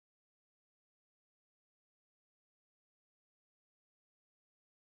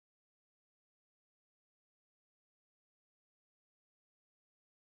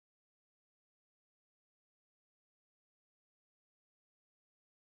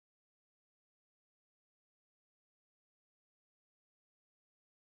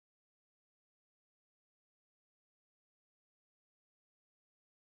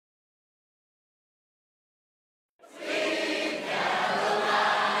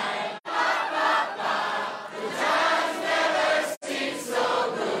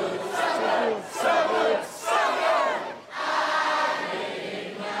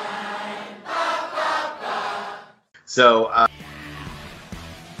So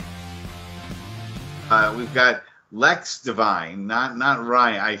we've got Lex Divine, not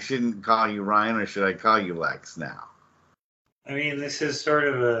Ryan. I shouldn't call you Ryan, or should I call you Lex now? I mean, this is sort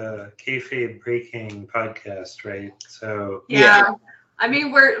of a kayfabe breaking podcast, right? So yeah. I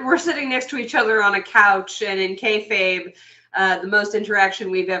mean, we're sitting next to each other on a couch, and in kayfabe, the most interaction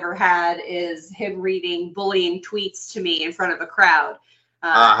we've ever had is him reading bullying tweets to me in front of a crowd.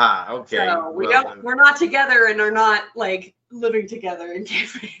 Okay. So we're not together and are not like living together in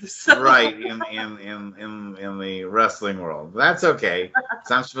kayfabe. So. Right in the wrestling world. That's okay.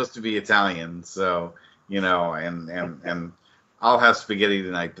 So I'm supposed to be Italian, so and I'll have spaghetti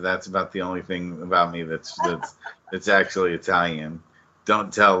tonight, but that's about the only thing about me that's actually Italian.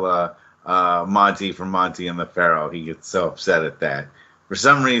 Don't tell Monte from Monte and the Pharaoh. He gets so upset at that. For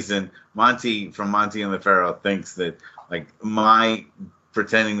some reason, Monte from Monte and the Pharaoh thinks that like my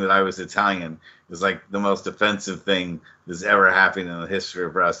pretending that I was Italian is like the most offensive thing that's ever happened in the history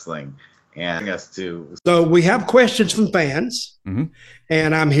of wrestling. And us to. So we have questions from fans,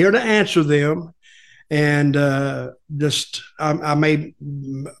 and I'm here to answer them. And I may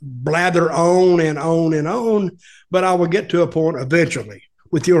blather on and on and on, but I will get to a point eventually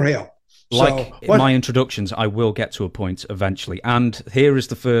with your help. Like in my introductions, I will get to a point eventually. And here is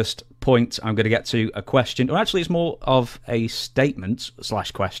the first point I'm going to get to, a question. Or actually, it's more of a statement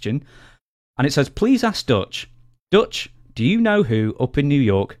 / question. And it says, please ask Dutch. Dutch, do you know who up in New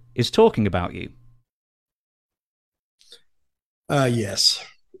York is talking about you? Yes.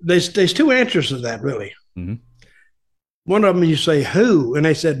 There's two answers to that, really. Mm-hmm. One of them, you say, who? And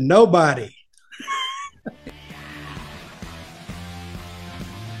they said, nobody.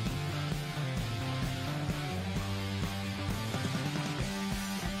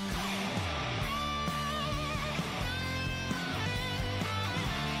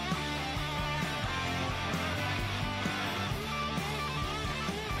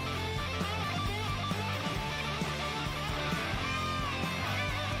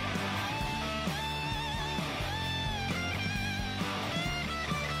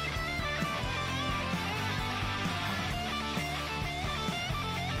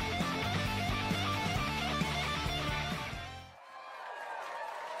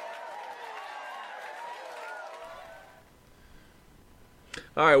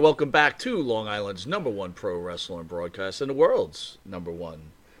 All right, welcome back to Long Island's #1 pro wrestling broadcast and the world's #1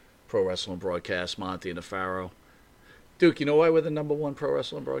 pro wrestling broadcast, Monte the Pharaoh. Duke, you know why we're the #1 pro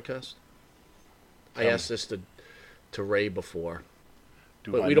wrestling broadcast? I asked this to Ray before,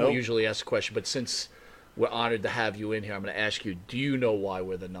 but we don't usually ask a question. But since we're honored to have you in here, I'm going to ask you: do you know why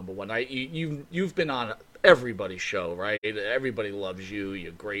we're the #1? You've been on everybody's show, right? Everybody loves you.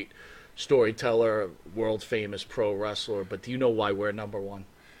 You're great. Storyteller, world famous pro wrestler, but do you know why we're #1?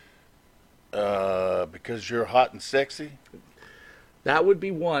 Because you're hot and sexy? That would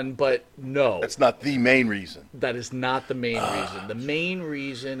be one, but no. That's not the main reason. That is not the main reason. The main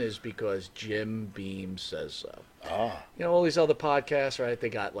reason is because Jim Beam says so. You know, all these other podcasts, right? They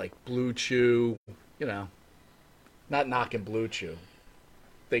got like Blue Chew, not knocking Blue Chew.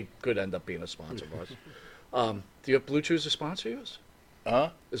 They could end up being a sponsor of ours. Do you have Blue Chew as a sponsor of yours?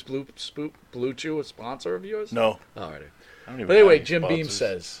 Is Blue Chew a sponsor of yours? No. All right. But anyway, Jim Beam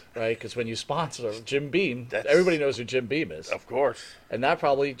says, right? Because when you sponsor Jim Beam, everybody knows who Jim Beam is. Of course. And that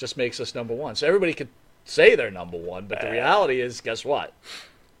probably just makes us #1. So everybody could say they're #1, but the reality is, guess what?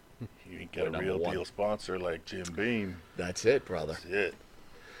 You ain't got a real deal sponsor like Jim Beam. That's it, brother. That's it.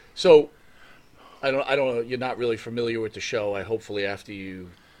 So I don't know. You're not really familiar with the show. Hopefully after you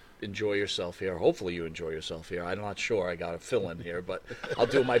enjoy yourself here. Hopefully you enjoy yourself here. I'm not sure. I got a fill in here, but I'll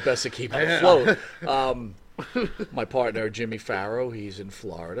do my best to keep it afloat. My partner, Jimmy Pharaoh, he's in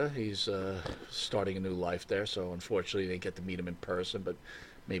Florida. He's starting a new life there, so unfortunately they get to meet him in person, but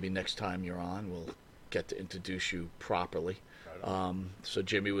maybe next time you're on, we'll get to introduce you properly. So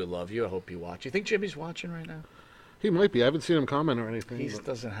Jimmy, we love you. I hope you watch. You think Jimmy's watching right now? He might be. I haven't seen him comment or anything. He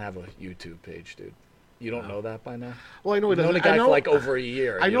doesn't have a YouTube page, dude. You don't know that by now? Well, I know he doesn't. I've known the guy for like over a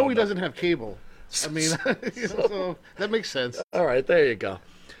year. I know he doesn't have cable. I mean, so that makes sense. All right, there you go.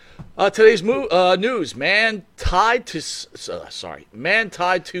 Today's news: man tied to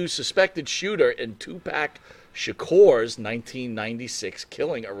suspected shooter in Tupac Shakur's 1996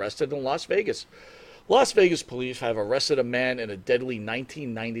 killing arrested in Las Vegas. Las Vegas police have arrested a man in a deadly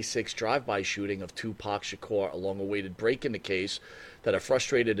 1996 drive-by shooting of Tupac Shakur, a long-awaited break in the case that have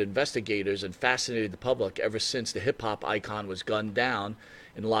frustrated investigators and fascinated the public ever since the hip-hop icon was gunned down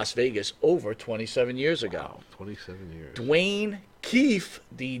in Las Vegas over 27 years ago. Wow, 27 years. Dwayne Keith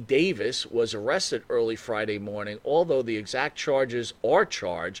D. Davis was arrested early Friday morning, although the exact charges or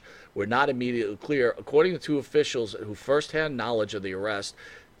charge were not immediately clear. According to two officials who firsthand knowledge of the arrest,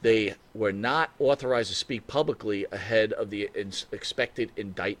 they were not authorized to speak publicly ahead of the expected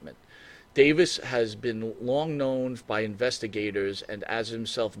indictment. Davis has been long known by investigators and as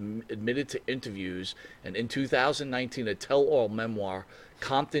himself admitted to interviews and in 2019 a tell-all memoir,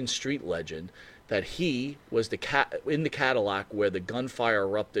 Compton Street Legend, that he was in the Cadillac where the gunfire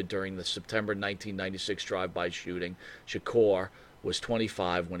erupted during the September 1996 drive-by shooting. Shakur was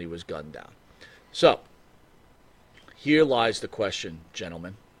 25 when he was gunned down. So, here lies the question,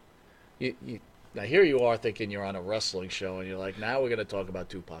 gentlemen. Now here you are thinking you're on a wrestling show and you're like, now we're going to talk about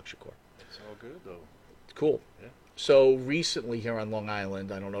Tupac Shakur. It's all good, though. Cool. Yeah. So recently here on Long Island,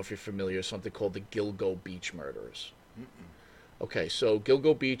 I don't know if you're familiar, something called the Gilgo Beach murders. Mm-mm. Okay, so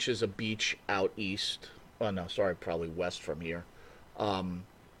Gilgo Beach is a beach out east. Oh, no, sorry, probably west from here,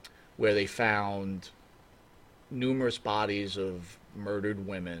 where they found numerous bodies of murdered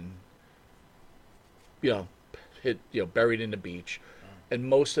women, buried in the beach. And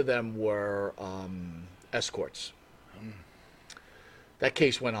most of them were escorts. That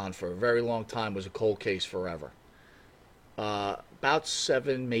case went on for a very long time, was a cold case forever. About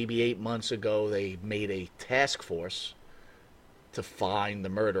 7, maybe 8 months ago, they made a task force to find the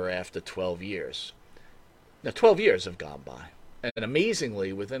murderer after 12 years. Now, 12 years have gone by. And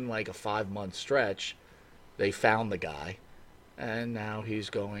amazingly, within like a 5-month stretch, they found the guy. And now he's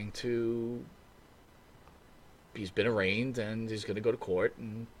been arraigned and he's going to go to court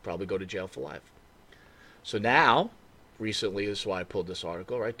and probably go to jail for life. So now, recently, this is why I pulled this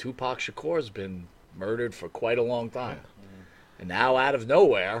article, right? Tupac Shakur has been murdered for quite a long time. Mm-hmm. And now, out of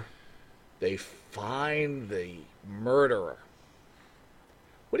nowhere, they find the murderer.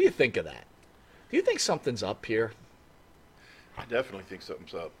 What do you think of that? Do you think something's up here? I definitely think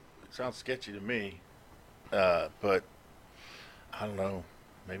something's up. It sounds sketchy to me, but I don't know.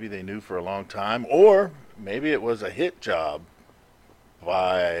 Maybe they knew for a long time, or maybe it was a hit job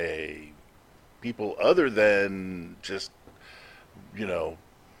by people other than just,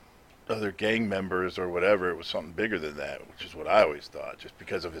 other gang members or whatever. It was something bigger than that, which is what I always thought, just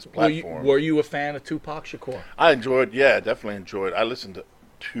because of his platform. Were you a fan of Tupac Shakur? I definitely enjoyed. I listened to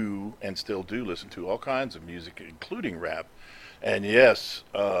and still do listen to all kinds of music, including rap. And yes,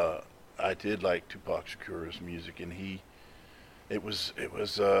 I did like Tupac Shakur's music, and it was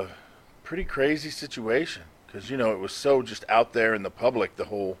a pretty crazy situation because, it was so just out there in the public, the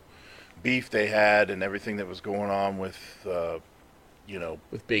whole beef they had and everything that was going on with, with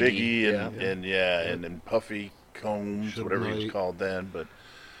Biggie and then Puffy Combs, whatever he was called then. But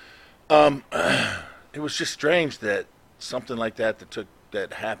it was just strange that something like that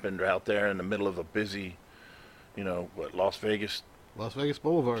happened out there in the middle of a busy, Las Vegas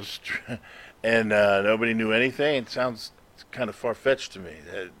Boulevard, and nobody knew anything. It sounds kind of far-fetched to me.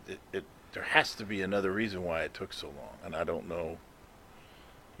 There has to be another reason why it took so long, and I don't know.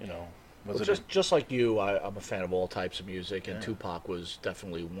 Just like you, I'm a fan of all types of music, and Tupac was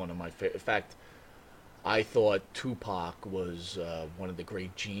definitely one of my favorite. In fact, I thought Tupac was one of the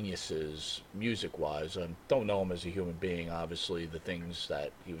great geniuses music-wise. I don't know him as a human being. Obviously, the things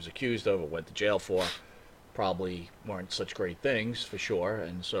that he was accused of or went to jail for probably weren't such great things, for sure.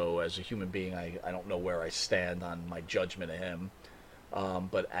 And so as a human being, I don't know where I stand on my judgment of him.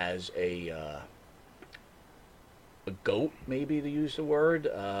 But as a goat, maybe to use the word,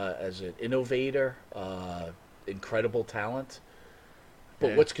 as an innovator, incredible talent.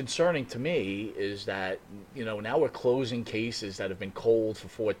 But what's concerning to me is that, now we're closing cases that have been cold for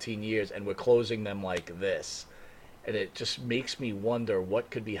 14 years, and we're closing them like this. And it just makes me wonder what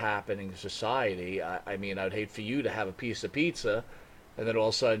could be happening in society. I mean, I'd hate for you to have a piece of pizza, and then all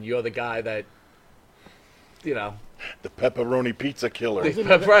of a sudden you're the guy that, the pepperoni pizza killer.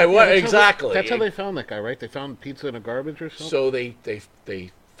 Right, exactly. That's how they found that guy, right? They found pizza in a garbage or something? So they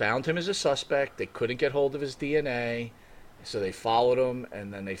found him as a suspect. They couldn't get hold of his DNA. So they followed him,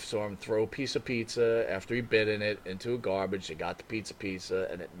 and then they saw him throw a piece of pizza after he bit in it into a garbage. They got the pizza,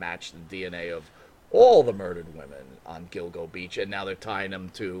 and it matched the DNA of all the murdered women on Gilgo Beach, and now they're tying him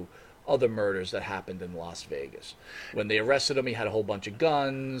to other murders that happened in Las Vegas. When they arrested him, he had a whole bunch of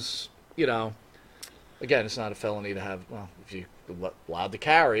guns. Again, it's not a felony to have, if you're allowed to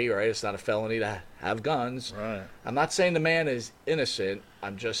carry, right? It's not a felony to have guns. Right. I'm not saying the man is innocent.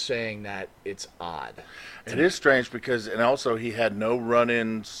 I'm just saying that it's odd. It is strange because, and also he had no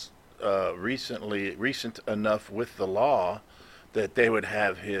run-ins recent enough with the law that they would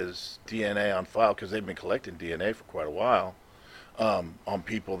have his DNA on file, because they've been collecting DNA for quite a while on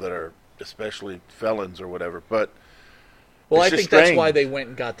people that are especially felons or whatever. But Well, It's I just think that's strange. why they went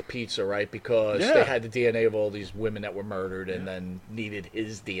and got the pizza, right? Because Yeah. they had the DNA of all these women that were murdered, and then needed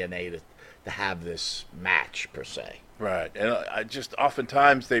his DNA to have this match per se. Right, and I just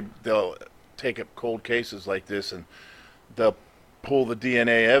oftentimes they'll take up cold cases like this and they'll pull the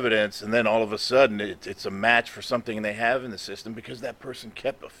DNA evidence, and then all of a sudden it's a match for something they have in the system because that person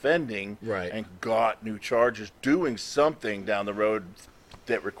kept offending Right. and got new charges, doing something down the road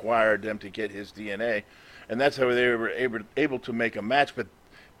that required them to get his DNA, and that's how they were able to make a match. But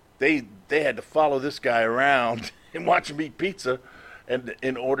they had to follow this guy around and watch him eat pizza, and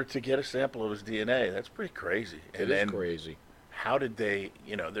in order to get a sample of his DNA. That's pretty crazy. It is crazy. How did they?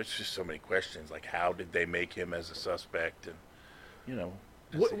 There's just so many questions. Like, how did they make him as a suspect? And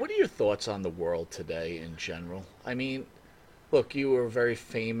What are your thoughts on the world today in general? I mean, look, you were a very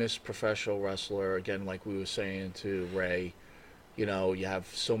famous professional wrestler. Again, like we were saying to Ray, you have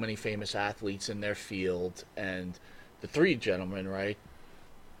so many famous athletes in their field, and the three gentlemen, right?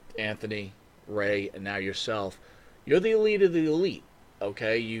 Anthony, Ray, and now yourself. You're the elite of the elite.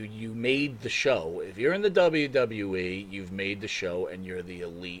 Okay, you made the show. If you're in the WWE, you've made the show, and you're the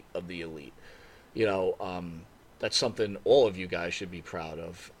elite of the elite. That's something all of you guys should be proud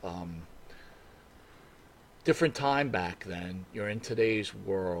of. Different time back then. You're in today's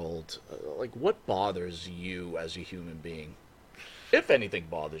world. Like, what bothers you as a human being? If anything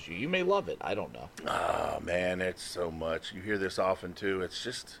bothers you, you may love it. I don't know. Oh man, it's so much. You hear this often too. It's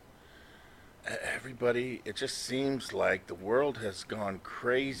just everybody. It just seems like the world has gone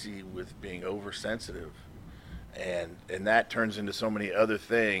crazy with being oversensitive, and that turns into so many other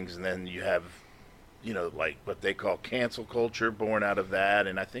things. And then you have, like what they call cancel culture born out of that.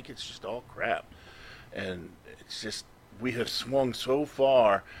 And I think it's just all crap. And it's just, we have swung so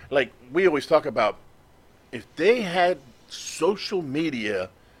far. Like, we always talk about, if they had social media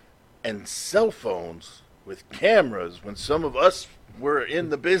and cell phones with cameras when some of us were in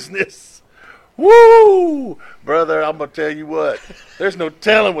the business, woo, brother, I'm going to tell you what, there's no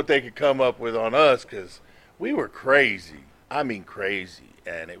telling what they could come up with on us, because we were crazy. I mean crazy.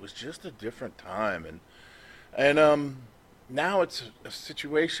 And it was just a different time. And now it's a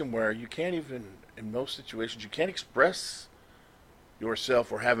situation where you can't even, in most situations, you can't express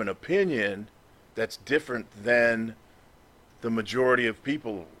yourself or have an opinion that's different than the majority of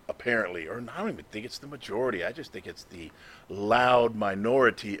people, apparently. Or I don't even think it's the majority. I just think it's the loud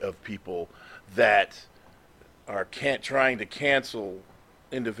minority of people that are trying to cancel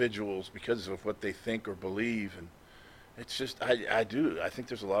individuals because of what they think or believe. And it's just, I think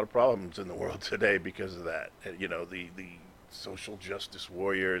there's a lot of problems in the world today because of that. The social justice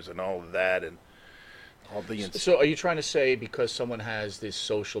warriors and all of that, and all the. So, are you trying to say because someone has this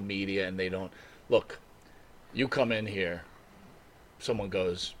social media and they don't look? You come in here, someone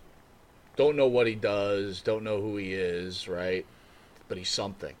goes, don't know what he does, don't know who he is, right? But he's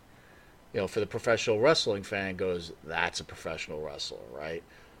something. For the professional wrestling fan, goes, that's a professional wrestler, right?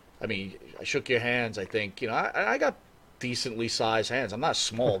 I mean, I shook your hands. I think I got decently sized hands. I'm not a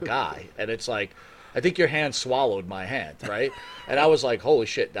small guy, and it's like, I think your hand swallowed my hand, right? And I was like, holy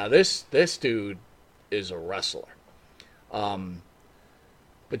shit! Now this dude is a wrestler.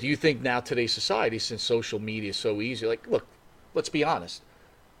 But do you think now today's society, since social media is so easy, like, look, let's be honest.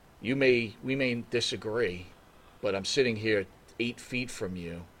 We may disagree, but I'm sitting here 8 feet from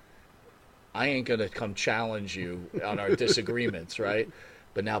you. I ain't gonna come challenge you on our disagreements, right?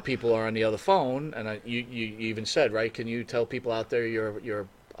 But now people are on the other phone, and you even said, right? Can you tell people out there you're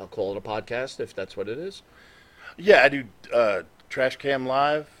I'll call it a podcast if that's what it is? Yeah, I do Trash Cam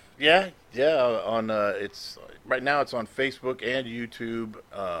Live. Yeah. On it's right now it's on Facebook and YouTube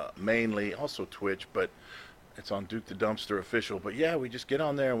mainly, also Twitch, but it's on Duke the Dumpster Official. But yeah, we just get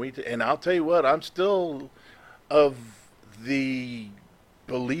on there and I'll tell you what, I'm still of the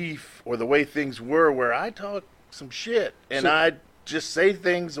belief or the way things were where I talk some shit and I just say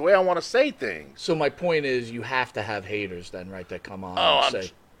things the way I want to say things. So my point is, you have to have haters then, right, that come on and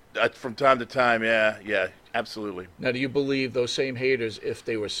say. From time to time, yeah, absolutely. Now, do you believe those same haters, if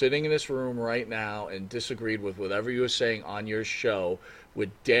they were sitting in this room right now and disagreed with whatever you were saying on your show,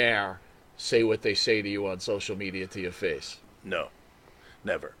 would dare say what they say to you on social media to your face? No,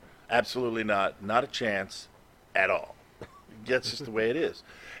 never. Absolutely not. Not a chance at all. That's just the way it is.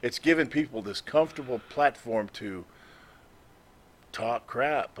 It's given people this comfortable platform to talk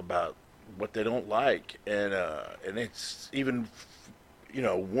crap about what they don't like, and it's even,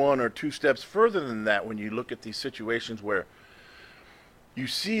 1 or 2 steps further than that when you look at these situations where you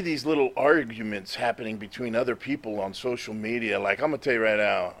see these little arguments happening between other people on social media. Like, I'm gonna tell you right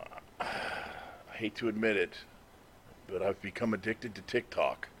now, I hate to admit it, but I've become addicted to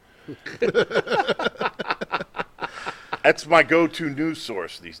TikTok. That's my go-to news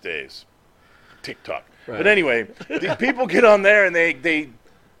source these days. TikTok. Right. But anyway, these people get on there and the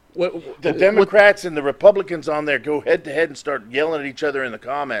Democrats and the Republicans on there go head to head and start yelling at each other in the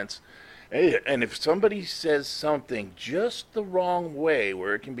comments. And if somebody says something just the wrong way,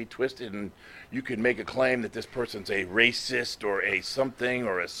 where it can be twisted and you can make a claim that this person's a racist or a something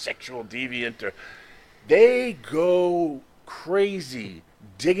or a sexual deviant, or they go crazy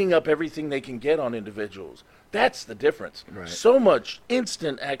digging up everything they can get on individuals. That's the difference. Right. So much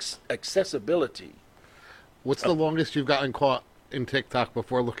instant accessibility. What's the longest you've gotten caught in TikTok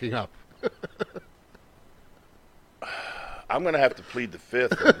before looking up? I'm going to have to plead the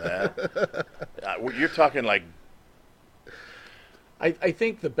fifth on that. You're talking like... I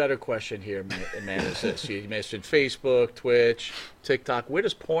think the better question here, man, is this. You mentioned Facebook, Twitch, TikTok. Where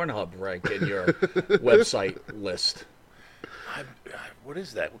does Pornhub rank in your website list? What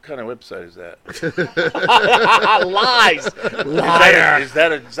is that? What kind of website is that? Lies! Liar! Is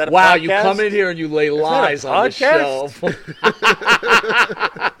that a wow, podcast? you come in here and you lay lies on the shelf.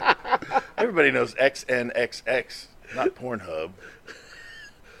 Everybody knows XNXX, not Pornhub.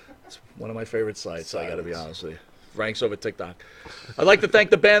 It's one of my favorite sites, I got to be honest with you. Ranks over TikTok. I'd like to thank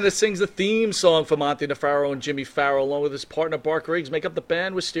the band that sings the theme song for Monte The Pharaoh and Jimmy Farrell, along with his partner Bark Riggs, make up the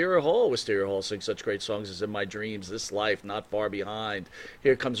band Wisteria Hall. Wisteria Hall sings such great songs as In My Dreams, This Life, Not Far Behind,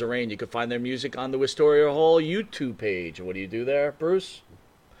 Here Comes the Rain. You can find their music on the Wisteria Hall YouTube page. And what do you do there, Bruce?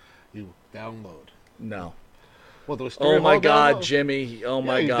 You download. No. Well, the Wisteria Oh my Hall God, download? Jimmy. Oh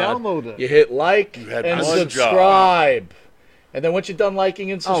my you God. download it. You hit like had and one subscribe. And then once you're done liking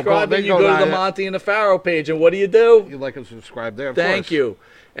and subscribing, you go go to down the it. Monte and the Pharaoh page. And what do? You like and subscribe there, of Thank course. you.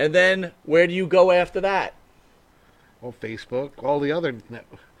 And then where do you go after that? Well, Facebook, all the other...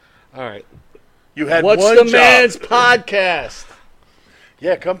 All right. You had What's one the job. man's podcast?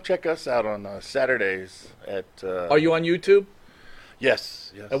 Yeah, come check us out on Saturdays at... Are you on YouTube?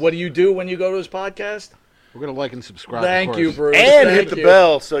 Yes. And what do you do when you go to his podcast? We're going to like and subscribe, Thank of you, course. Bruce. And Thank hit the you.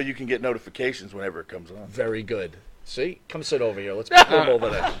 bell so you can get notifications whenever it comes on. Very good. See? Come sit over here. Let's put him over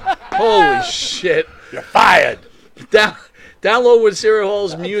there. Holy shit. You're fired. Download Wisteria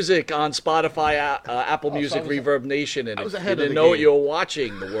Hall's music on Spotify, Apple Music, Reverb Nation, and I was if ahead you of didn't the know it, game. you're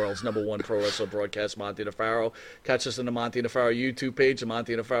watching the world's #1 pro wrestling broadcast, Monte The Pharaoh. Catch us on the Monte The Pharaoh YouTube page, the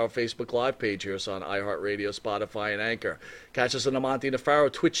Monte The Pharaoh Facebook Live page. Hear us on iHeartRadio, Spotify, and Anchor. Catch us on the Monte The Pharaoh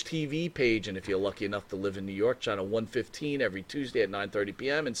Twitch TV page, and if you're lucky enough to live in New York, channel 115 every Tuesday at 9:30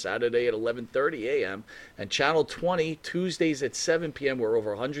 p.m. and Saturday at 11:30 a.m. and channel 20 Tuesdays at 7 p.m. where over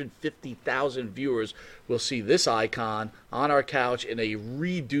 150,000 viewers will see this icon on our couch in a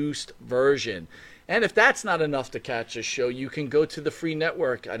reduced version. And if that's not enough to catch this show, you can go to the free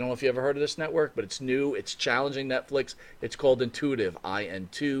network. I don't know if you ever heard of this network, but it's new. It's challenging Netflix. It's called Intuitive,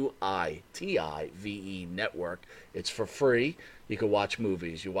 INTUITIVE Network. It's for free. You can watch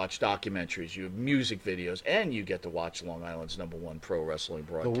movies, you watch documentaries, you have music videos, and you get to watch Long Island's #1 pro wrestling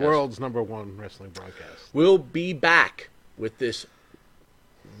broadcast. The world's #1 wrestling broadcast. We'll be back with this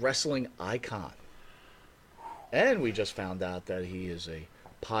wrestling icon. And we just found out that he is a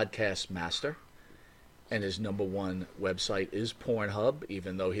podcast master. And his #1 website is Pornhub,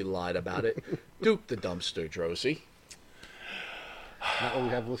 even though he lied about it. Duke the Dumpster Drosy. Not what we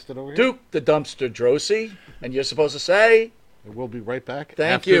have listed over here. Duke the Dumpster Drosy. And you're supposed to say, And we'll be right back.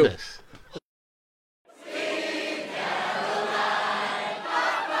 Thank after you. This.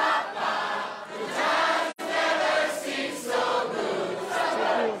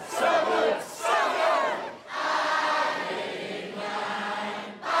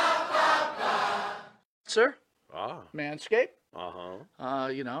 sir, Ah. Manscaped.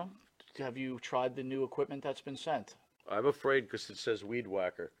 Uh-huh. Have you tried the new equipment that's been sent? I'm afraid because it says weed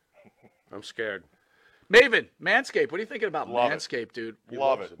whacker. I'm scared. Maven, Manscaped. What are you thinking about Love it. Manscaped, dude?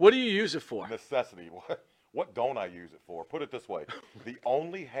 Love it. What do you use it for? Necessity. What don't I use it for? Put it this way. The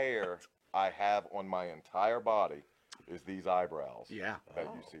only hair I have on my entire body is these eyebrows. Yeah. That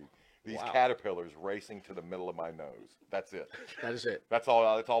you see. These Wow. caterpillars racing to the middle of my nose. That's it. That is it. That's all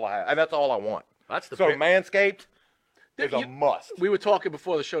I have. And that's all I want. That's the So big- Manscaped is a You- must. We were talking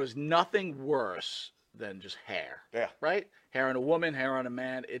before the show. There's nothing worse than just hair. Yeah. Right? Hair on a woman, hair on a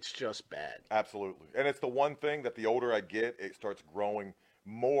man. It's just bad. Absolutely. And it's the one thing that the older I get, it starts growing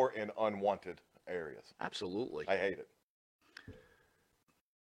more in unwanted areas. Absolutely. I hate it.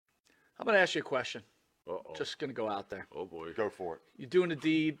 I'm going to ask you a question. Uh-oh. Just going to go out there. Oh, boy. Go for it. You're doing a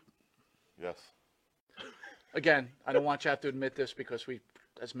deed. Yes. Again, I don't want you to have to admit this because we,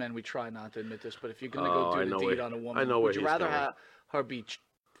 as men, we try not to admit this. But if you're going to Oh, go I do know a deed where- on a I woman, know where would you he's rather going. have her be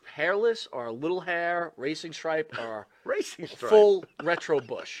hairless or a little hair, racing stripe, or Racing stripe. full retro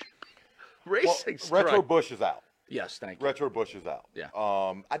bush? Well, Racing stripe. retro bush is out. Yes, thank you. Retro Bush is out. Yeah.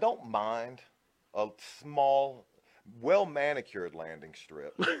 I don't mind a small, well-manicured landing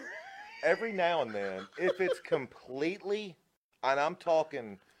strip. Every now and then, if it's completely, and I'm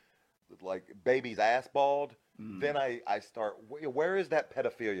talking like baby's ass bald, then I start. Where is that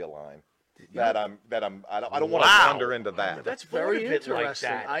pedophilia line? I don't want to wander into that. That's very Thought of it like interesting.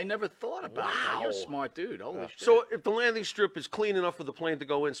 that. I never thought about that. You're a smart dude. Holy shit. So if the landing strip is clean enough for the plane to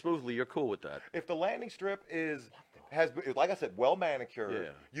go in smoothly, you're cool with that? If the landing strip has, like I said, well manicured, Yeah,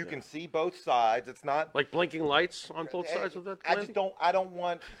 you can see both sides. It's not Like blinking lights on both sides of that I landing? just don't. I don't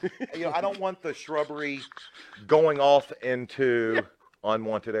want. I don't want the shrubbery going off into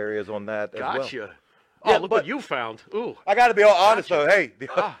unwanted areas on that as well. Gotcha. Yeah, Look but- what you found. Ooh. I got to be all honest though. Hey,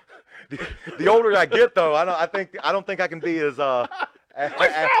 the older I get though, I don't think I can be as I found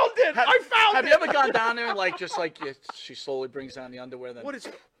it! Have you ever gone down there and she slowly brings down the underwear? Then What is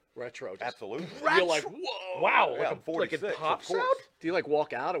retro? Absolutely. You're like, whoa! Wow, Yeah, I'm like 46, it of pops course. out? Do you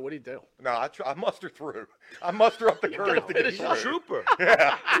walk out or what do you do? No, I muster through. I muster up the courage to get He's through. a trooper.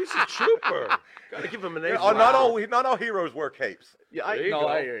 Yeah. He's a trooper. Gotta give him an A. Not all heroes wear capes. Yeah, There you I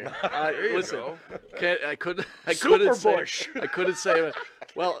go. hear you. There you Listen, go. I couldn't Super say. Bush. I couldn't say.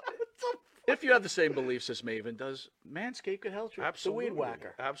 Well, if you have the same beliefs as Maven, does Manscaped could help you? Absolutely. The weed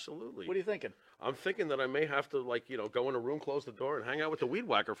whacker. Absolutely. What are you thinking? I'm thinking that I may have to, go in a room, close the door, and hang out with the weed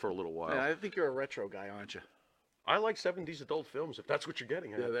whacker for a little while. Yeah, I think you're a retro guy, aren't you? I like 70s adult films, if that's what you're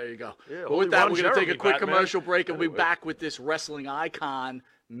getting at. Yeah, there you go. Yeah, But only with that, Ron we're going to take a Jeremy, quick Batman. commercial break and we'll be Anyway. back with this wrestling icon,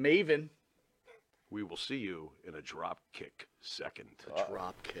 Maven. We will see you in a drop kick second.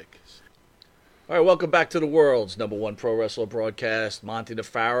 Drop kick. All right, welcome back to the world's #1 pro wrestler broadcast, Monte The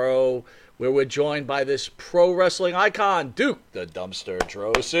Pharaoh, where we're joined by this pro wrestling icon, Duke the Dumpster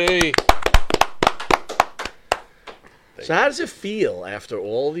Drosy. So how does it feel after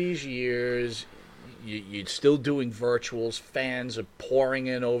all these years? You're still doing virtuals. Fans are pouring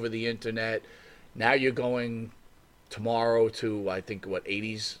in over the internet. Now you're going tomorrow to, I think,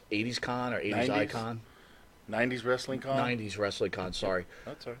 80s Con or 80s 90s? Icon? 90s Wrestling Con? 90s Wrestling Con, sorry.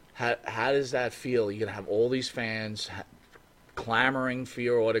 That's all right. How does that feel? You're going to have all these fans clamoring for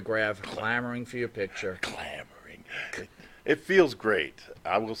your autograph, clamoring for your picture. Clamoring. It feels great.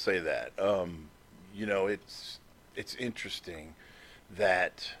 I will say that. It's interesting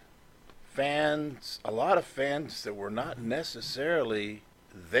that a lot of fans that were not necessarily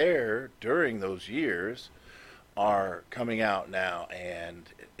there during those years are coming out now, and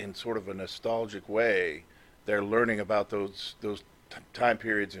in sort of a nostalgic way, they're learning about those time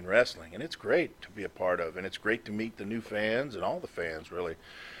periods in wrestling, and it's great to be a part of, and it's great to meet the new fans and all the fans really.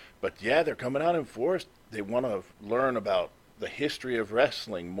 But yeah, they're coming out in force. They want to learn about the history of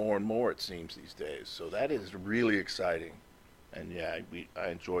wrestling more and more, it seems, these days. So that is really exciting. And yeah, I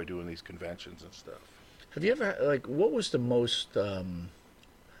enjoy doing these conventions and stuff. Have you ever, what was the most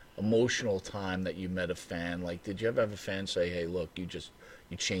emotional time that you met a fan? Did you ever have a fan say, hey, look, you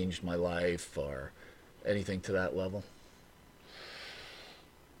changed my life, or anything to that level?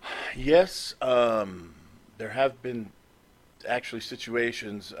 Yes, there have been actually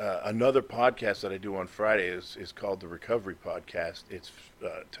situations. Another podcast that I do on Friday is called the Recovery Podcast. It's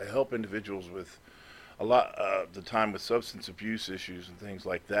to help individuals with a lot of the time with substance abuse issues and things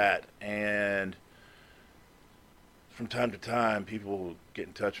like that. And from time to time, people get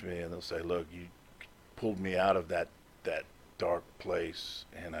in touch with me and they'll say, look, you pulled me out of that dark place,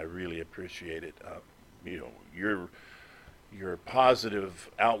 and I really appreciate it. Your positive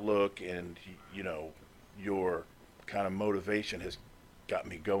outlook and your kind of motivation has got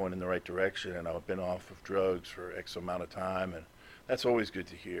me going in the right direction, and I've been off of drugs for X amount of time, and that's always good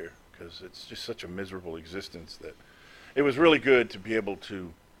to hear, because it's just such a miserable existence that it was really good to be able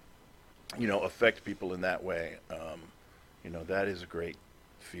to affect people in that way. That is a great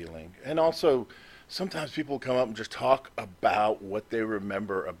feeling. And also sometimes people come up and just talk about what they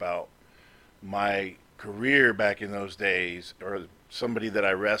remember about my career back in those days, or somebody that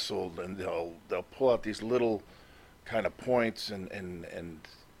I wrestled, and they'll pull out these little kind of points and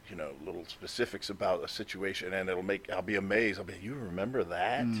little specifics about a situation, and I'll be amazed. I'll be, you remember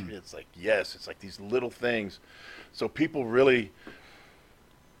that? It's like, yes, it's like these little things. So people really,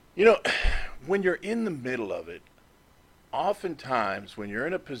 when you're in the middle of it, oftentimes when you're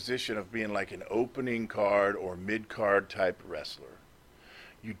in a position of being like an opening card or mid-card type wrestler,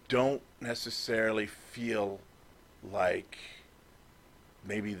 you don't necessarily feel like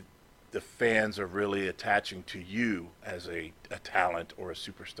maybe the fans are really attaching to you as a talent or a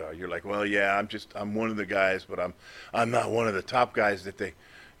superstar. You're like, well, yeah, I'm one of the guys, but I'm not one of the top guys that they,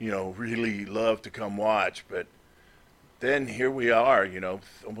 really love to come watch. But then here we are,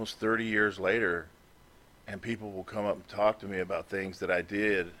 almost 30 years later, and people will come up and talk to me about things that I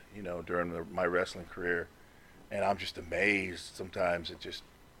did, during my wrestling career, and I'm just amazed sometimes.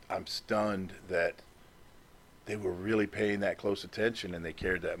 I'm stunned that they were really paying that close attention and they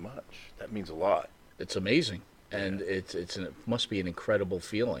cared that much. That means a lot. It's amazing, and it must be an incredible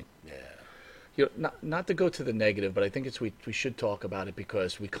feeling. Yeah. Not to go to the negative, but I think we should talk about it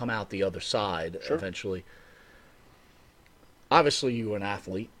because we come out the other side eventually. Obviously, you were an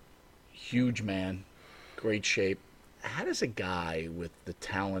athlete, huge man, great shape. How does a guy with the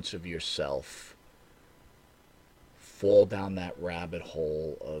talents of yourself fall down that rabbit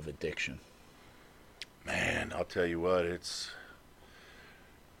hole of addiction? Man, I'll tell you what, it's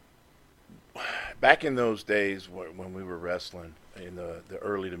back in those days when we were wrestling in the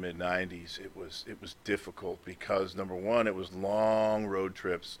early to mid 90s, it was difficult because, number one, it was long road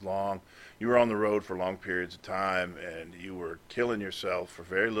trips, you were on the road for long periods of time, and you were killing yourself for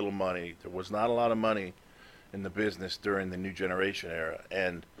very little money. There was not a lot of money in the business during the New Generation era,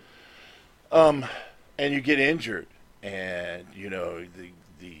 and you get injured, and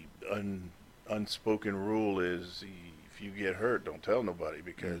the unspoken rule is, if you get hurt, don't tell nobody,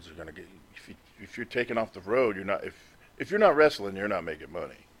 because you're gonna get, if you're taken off the road, you're not, if you're not wrestling, you're not making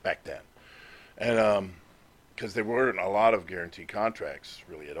money back then, and because there weren't a lot of guaranteed contracts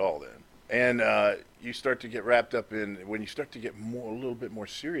really at all then, and you start to get wrapped up in, when you start to get a little bit more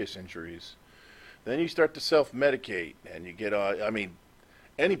serious injuries, then you start to self-medicate, and you get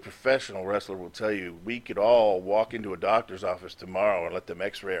any professional wrestler will tell you, we could all walk into a doctor's office tomorrow and let them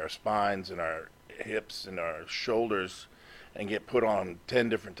x-ray our spines and our hips and our shoulders and get put on 10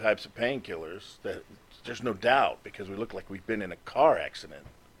 different types of painkillers. That there's no doubt, because we look like we've been in a car accident,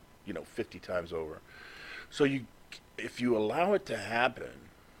 50 times over. So if you allow it to happen,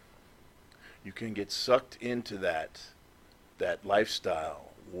 you can get sucked into that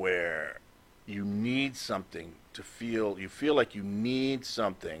lifestyle where you need something to feel, you feel like you need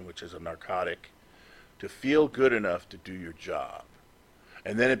something, which is a narcotic, to feel good enough to do your job.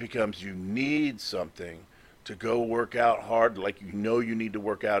 And then it becomes, you need something to go work out hard, like you need to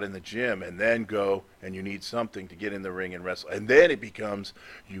work out in the gym, and then go and you need something to get in the ring and wrestle. And then it becomes,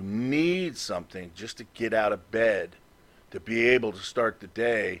 you need something just to get out of bed, to be able to start the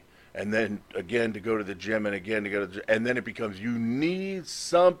day, and then again to go to the gym, and again to go to the gym. And then it becomes, you need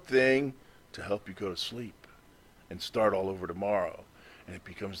something to help you go to sleep and start all over tomorrow. And it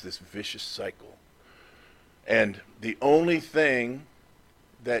becomes this vicious cycle. And the only thing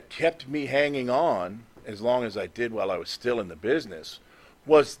that kept me hanging on as long as I did while I was still in the business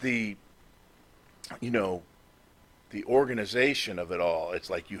was the organization of it all. It's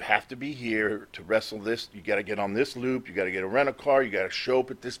like, you have to be here to wrestle this, you got to get on this loop, you got to get a rental car, you got to show up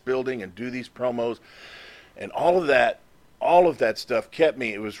at this building and do these promos, and all of that stuff kept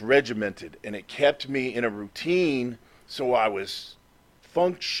me, it was regimented, and it kept me in a routine, so I was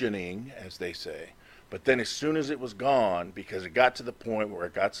functioning, as they say. But then as soon as it was gone, because it got to the point where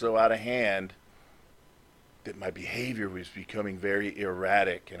it got so out of hand that my behavior was becoming very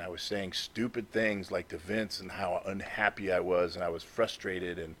erratic, and I was saying stupid things like to Vince and how unhappy I was, and I was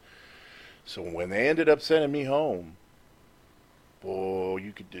frustrated. And so when they ended up sending me home,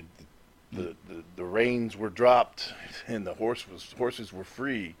 boy, the reins were dropped and the horses were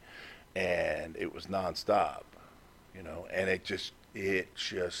free, and it was nonstop, and it just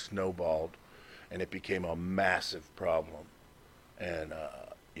snowballed, and it became a massive problem. And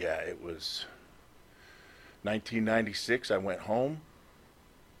it was 1996, I went home.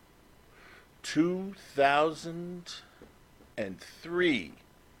 2003,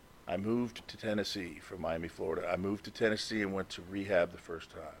 I moved to Tennessee from Miami, Florida. I moved to Tennessee and went to rehab the first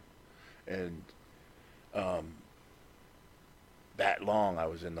time. And that long I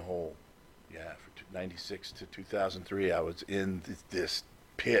was in the hole. Yeah, from 96 to 2003, I was in this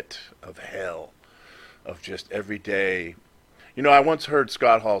pit of hell of just every day. I once heard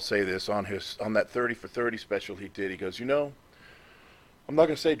Scott Hall say this on that 30 for 30 special he did. He goes, I'm not going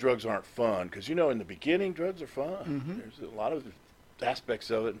to say drugs aren't fun, because, in the beginning, drugs are fun. Mm-hmm. There's a lot of aspects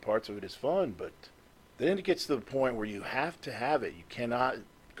of it and parts of it is fun, but then it gets to the point where you have to have it. You cannot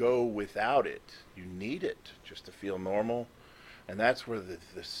go without it. You need it just to feel normal. And that's where the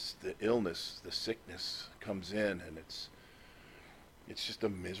illness, the sickness comes in, and it's just a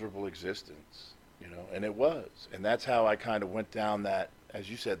miserable existence. And it was. And that's how I kind of went down that, as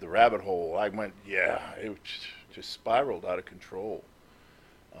you said, the rabbit hole. I went, it just spiraled out of control.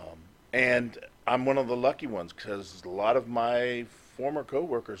 And I'm one of the lucky ones, because a lot of my former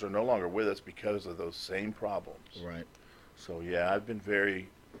coworkers are no longer with us because of those same problems. Right. So, I've been very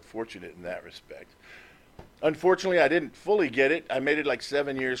fortunate in that respect. Unfortunately, I didn't fully get it. I made it like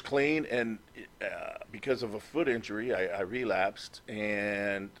 7 years clean, and because of a foot injury, I relapsed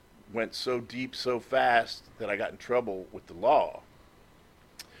and went so deep so fast that I got in trouble with the law.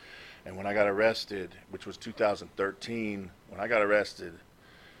 And when I got arrested, which was 2013, when I got arrested,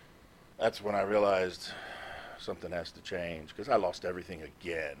 that's when I realized something has to change, because I lost everything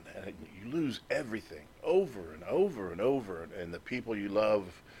again. And you lose everything over and over and over, and the people you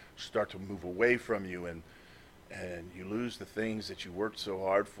love start to move away from you, and you lose the things that you worked so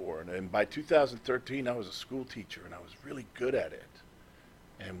hard for. And by 2013, I was a school teacher, and I was really good at it.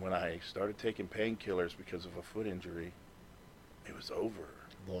 And when I started taking painkillers because of a foot injury, it was over.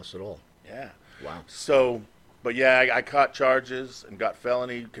 Lost it all. Yeah. Wow. So, but yeah, I caught charges and got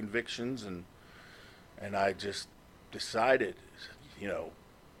felony convictions, and I just decided,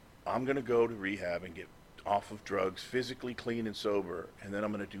 I'm going to go to rehab and get off of drugs, physically clean and sober, and then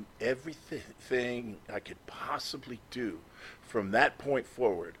I'm going to do everything I could possibly do from that point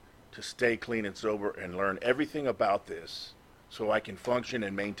forward to stay clean and sober and learn everything about this so I can function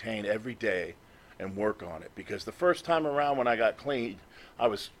and maintain every day and work on it. Because the first time around when I got clean, I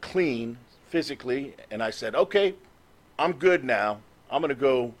was clean physically, and I said, okay, I'm good now. I'm going to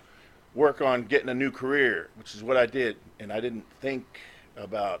go work on getting a new career, which is what I did. And I didn't think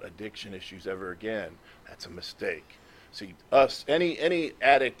about addiction issues ever again. That's a mistake. See, any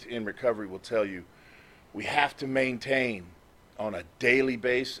addict in recovery will tell you we have to maintain on a daily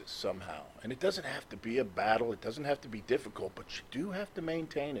basis somehow. And it doesn't have to be a battle. It doesn't have to be difficult, but you do have to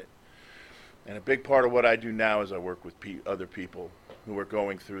maintain it. And a big part of what I do now is I work with other people who are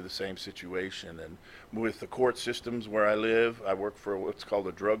going through the same situation. And with the court systems where I live, I work for what's called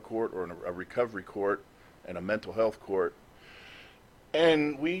a drug court or a recovery court and a mental health court.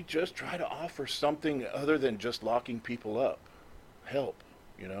 And we just try to offer something other than just locking people up, help,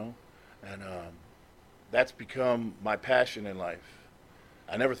 and that's become my passion in life.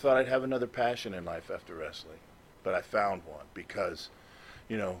 I never thought I'd have another passion in life after wrestling, but I found one because,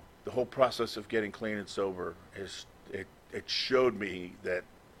 the whole process of getting clean and sober it showed me that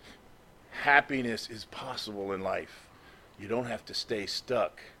happiness is possible in life. You don't have to stay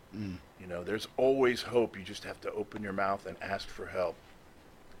stuck. There's always hope. You just have to open your mouth and ask for help.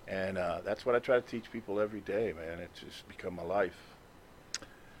 And that's what I try to teach people every day, man. It's just become my life.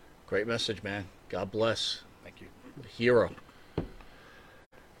 Great message, man. God bless. Thank you. Hero.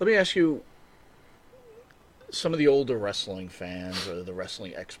 Let me ask you, some of the older wrestling fans, or the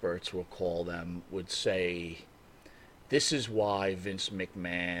wrestling experts, we'll call them, would say this is why Vince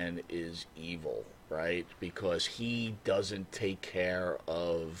McMahon is evil, right? Because he doesn't take care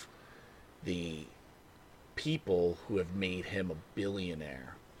of the people who have made him a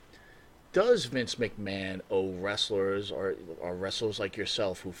billionaire. Does Vince McMahon owe wrestlers or wrestlers like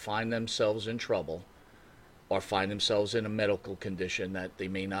yourself who find themselves in trouble or find themselves in a medical condition that they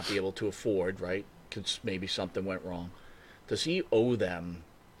may not be able to afford, right? Because maybe something went wrong. Does he owe them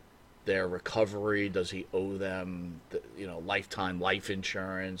their recovery? Does he owe them, lifetime life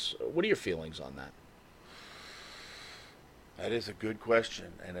insurance? What are your feelings on that? That is a good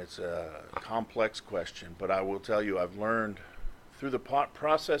question, and it's a complex question. But I will tell you, I've learned through the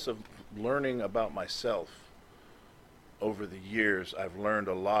process of learning about myself over the years, I've learned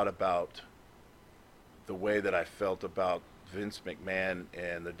a lot about the way that I felt about Vince McMahon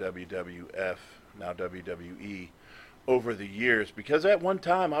and the WWF, now WWE, over the years. Because at one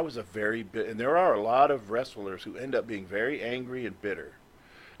time I was and there are a lot of wrestlers who end up being very angry and bitter.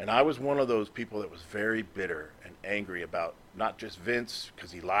 And I was one of those people that was very bitter and angry about not just Vince,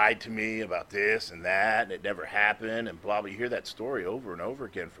 because he lied to me about this and that, and it never happened, and blah, blah. You hear that story over and over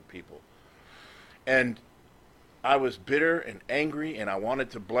again from people. And I was bitter and angry, and I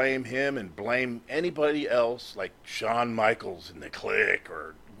wanted to blame him and blame anybody else, like Shawn Michaels and the Clique,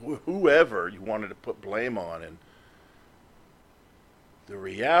 or whoever you wanted to put blame on. And the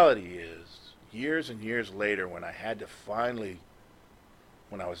reality is, years and years later, when I had to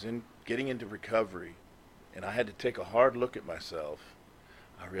when I was getting into recovery, and I had to take a hard look at myself,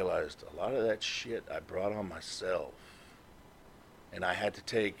 I realized a lot of that shit I brought on myself. And I had to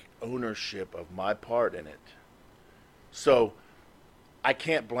take ownership of my part in it. So I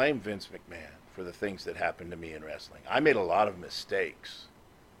can't blame Vince McMahon for the things that happened to me in wrestling. I made a lot of mistakes,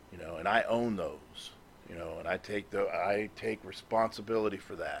 and I own those, and I take responsibility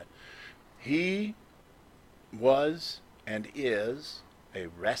for that. He was and is a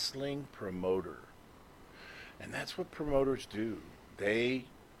wrestling promoter. And that's what promoters do. They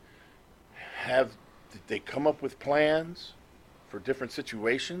come up with plans for different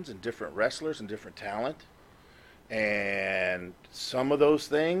situations and different wrestlers and different talent. And some of those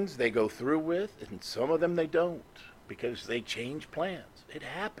things they go through with, and some of them they don't, because they change plans. It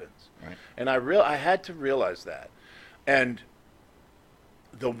happens. Right. And I had to realize that. And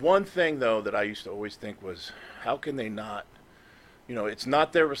the one thing, though, that I used to always think was, how can they not, it's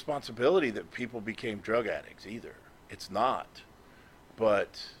not their responsibility that people became drug addicts either. It's not.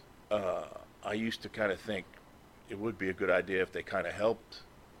 But I used to kind of think it would be a good idea if they kind of helped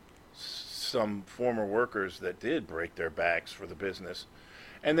some former workers that did break their backs for the business.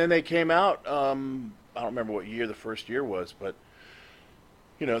 And then they came out, I don't remember what year the first year was, but,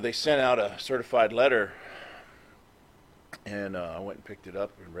 they sent out a certified letter, and I went and picked it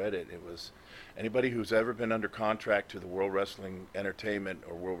up and read it. It was, anybody who's ever been under contract to the World Wrestling Entertainment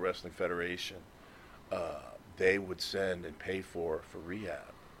or World Wrestling Federation, they would send and pay for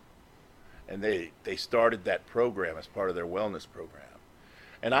rehab. And they started that program as part of their wellness program.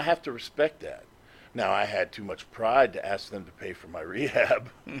 And I have to respect that. Now, I had too much pride to ask them to pay for my rehab.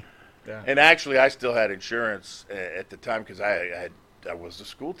 Yeah. And actually, I still had insurance at the time because I was a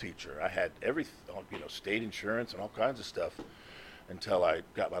school teacher. I had state insurance and all kinds of stuff until I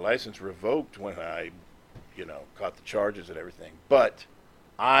got my license revoked when I, caught the charges and everything. But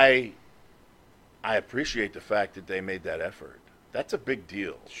I appreciate the fact that they made that effort. That's a big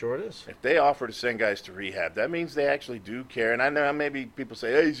deal. Sure it is. If they offer to send guys to rehab, that means they actually do care. And I know maybe people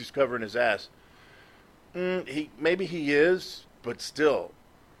say, hey, he's just covering his ass. Maybe he is, but still,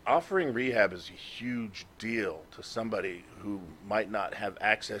 offering rehab is a huge deal to somebody who might not have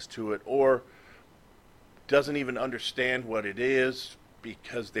access to it or doesn't even understand what it is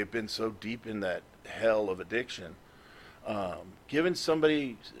because they've been so deep in that hell of addiction. Giving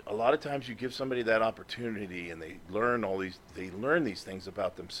somebody, a lot of times you give somebody that opportunity and they learn these things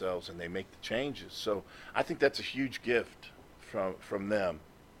about themselves and they make the changes. So I think that's a huge gift from them,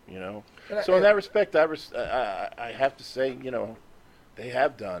 So in that respect, I have to say, they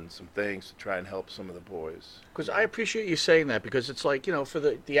have done some things to try and help some of the boys. Because I appreciate you saying that, because it's like, for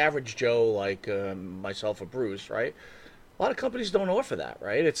the average Joe like myself or Bruce, right? A lot of companies don't offer that,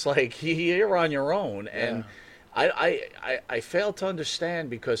 right? It's like you're on your own. And I fail to understand,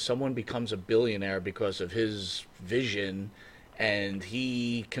 because someone becomes a billionaire because of his vision and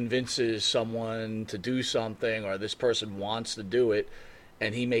he convinces someone to do something, or this person wants to do it,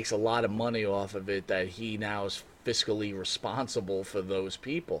 and he makes a lot of money off of it, that he now is fiscally responsible for those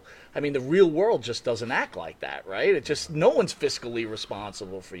people. I mean, the real world just doesn't act like that, right? It just, no one's fiscally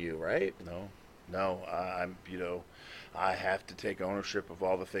responsible for you, right? No, I have to take ownership of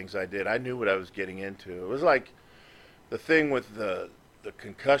all the things I did. I knew what I was getting into. It was like the thing with the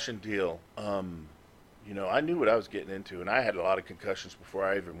concussion deal. I knew what I was getting into, and I had a lot of concussions before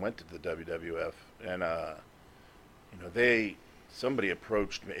I even went to the WWF. And somebody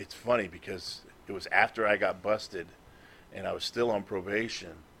approached me. It's funny because it was after I got busted, and I was still on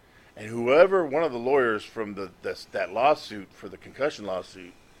probation. And whoever, one of the lawyers from that lawsuit, for the concussion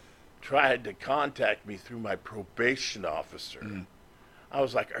lawsuit, tried to contact me through my probation officer. I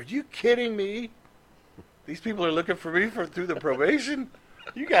was like, are you kidding me? These people are looking for me through the probation?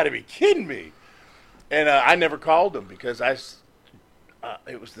 You got to be kidding me. And I never called them because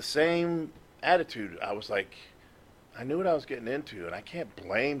it was the same attitude. I was like, I knew what I was getting into, and I can't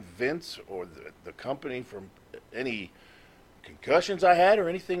blame Vince or the company for any concussions I had or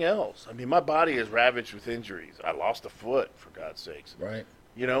anything else. I mean, my body is ravaged with injuries. I lost a foot, for God's sakes. Right.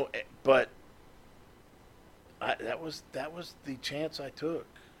 But that was the chance I took.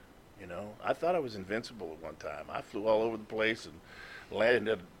 I thought I was invincible at one time. I flew all over the place and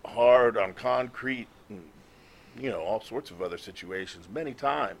landed hard on concrete and, all sorts of other situations many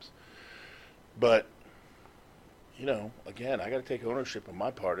times. But, again, I got to take ownership of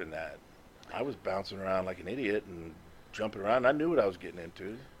my part in that. I was bouncing around like an idiot and jumping around. I knew what I was getting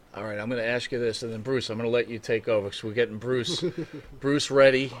into. All right, I'm going to ask you this, and then Bruce, I'm going to let you take over, because we're getting Bruce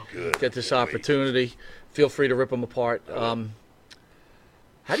ready. Good. Get this opportunity. Feel free to rip them apart.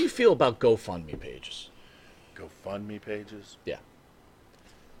 How do you feel about GoFundMe pages? GoFundMe pages? Yeah.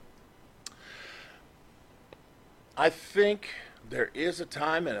 I think there is a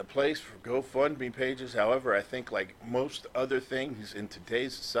time and a place for GoFundMe pages. However, I think like most other things in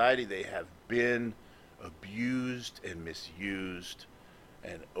today's society, they have been abused and misused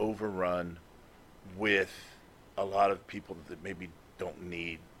and overrun with a lot of people that maybe don't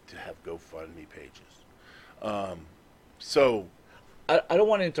need to have GoFundMe pages. So I don't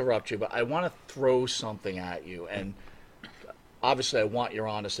want to interrupt you, but I want to throw something at you, and obviously I want your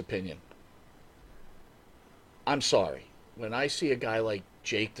honest opinion. I'm sorry. When I see a guy like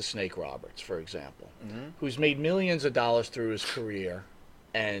Jake the Snake Roberts, for example, who's made millions of dollars through his career,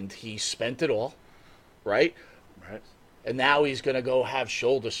 and he spent it all, right? Right. And now he's going to go have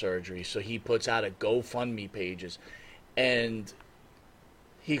shoulder surgery, so he puts out a GoFundMe pages. and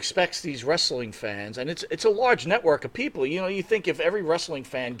he expects these wrestling fans, and it's a large network of people. You know, you think if every wrestling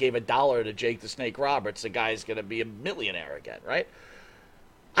fan gave $1 to Jake the Snake Roberts, the guy's going to be a millionaire again, right?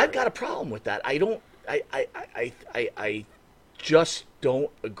 I've got a problem with that. I just don't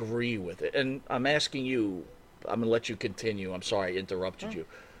agree with it. And I'm asking you, I'm going to let you continue. I'm sorry I interrupted you.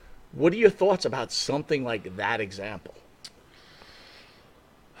 What are your thoughts about something like that example?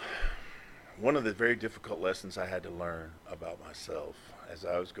 One of the very difficult lessons I had to learn about myself as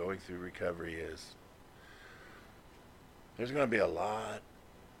I was going through recovery is there's going to be a lot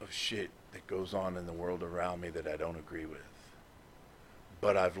of shit that goes on in the world around me that I don't agree with.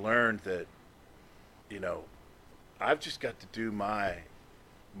 But I've learned that, you know, I've just got to do my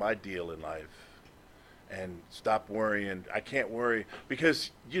deal in life and stop worrying. I can't worry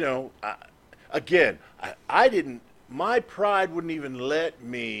because, you know, I didn't, my pride wouldn't even let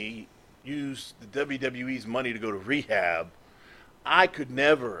me use the WWE's money to go to rehab. I could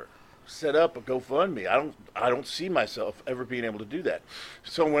never set up a GoFundMe. I don't see myself ever being able to do that.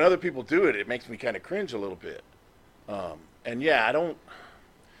 So when other people do it, it makes me kind of cringe a little bit. And yeah, I don't,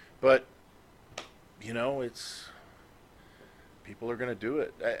 but you know, it's, people are going to do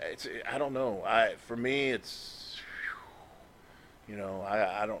it. I don't know. For me, it's, you know,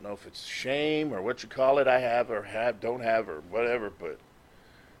 I don't know if it's shame or what you call it. I have or don't have or whatever, but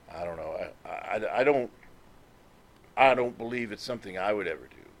I don't know. I don't believe it's something I would ever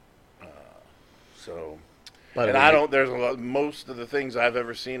do. And I don't. There's a lot. Most of the things I've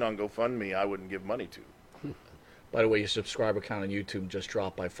ever seen on GoFundMe, I wouldn't give money to. By the way, your subscriber count on YouTube just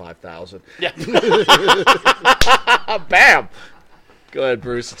dropped by 5,000. Yeah. Bam. Go ahead,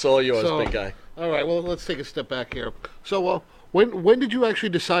 Bruce. It's all yours, big guy. All right. Well, let's take a step back here. So, when did you actually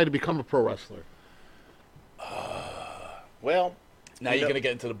decide to become a pro wrestler? Well. Now you're going to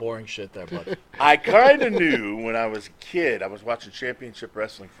get into the boring shit there, bud. I kind of knew when I was a kid. I was watching Championship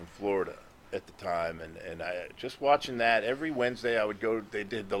Wrestling from Florida at the time, and I just watching that every Wednesday. I would go. They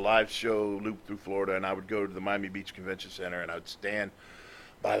did the live show loop through Florida, and I would go to the Miami Beach Convention Center, and I would stand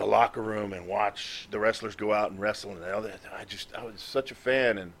by the locker room and watch the wrestlers go out and wrestle. And all that. I was such a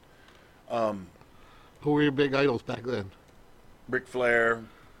fan. And who were your big idols back then? Ric Flair,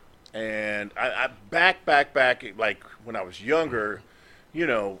 and I back like when I was younger. You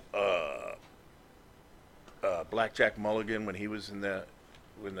know, Blackjack Mulligan when he was in the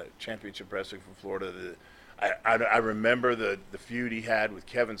Championship Wrestling from Florida. I remember the feud he had with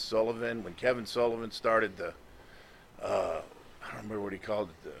Kevin Sullivan when Kevin Sullivan started the I don't remember what he called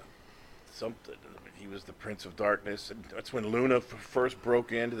it, something. He was the Prince of Darkness, and that's when Luna first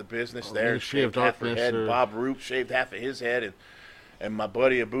broke into the business. There, shaved half her head. And Bob Roop shaved half of his head, and my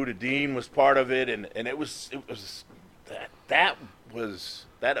buddy Abu Dean was part of it, and it was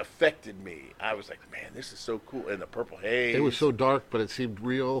that affected me. I was like, man, this is so cool. And the purple haze. It was so dark, but it seemed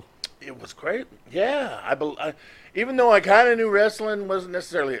real. It was great. Yeah, even though I kind of knew wrestling wasn't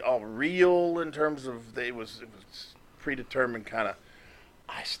necessarily all real in terms of it was predetermined kind of.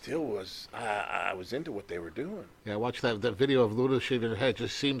 I still was. I was into what they were doing. Yeah, I watched that video of Luna shaving her head. It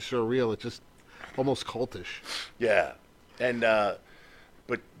just seemed surreal. It just almost cultish. Yeah, and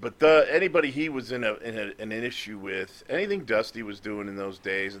but anybody he was in an issue with, anything Dusty was doing in those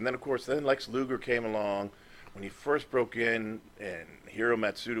days, and then of course Lex Luger came along when he first broke in, and Hiro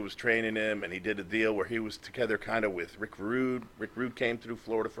Matsuda was training him, and he did a deal where he was together kind of with Rick Rude. Rick Rude came through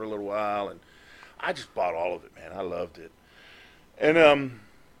Florida for a little while, and I just bought all of it, man. I loved it. And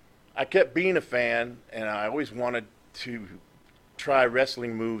I kept being a fan, and I always wanted to try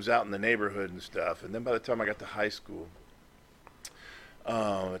wrestling moves out in the neighborhood and stuff. And then by the time I got to high school,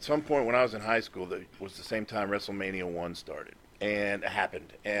 at some point when I was in high school, that was the same time WrestleMania 1 started, and it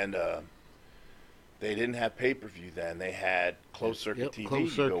happened. And they didn't have pay-per-view then. They had closed-circuit TV. Closed You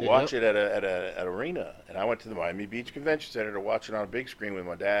circuit, go watch it at an arena. And I went to the Miami Beach Convention Center to watch it on a big screen with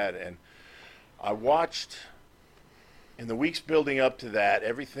my dad. And I watched, in the weeks building up to that,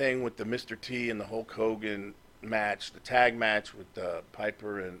 everything with the Mr. T and the Hulk Hogan match, the tag match with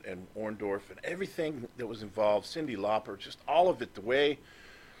Piper and Orndorff, and everything that was involved, Cyndi Lauper, just all of it, the way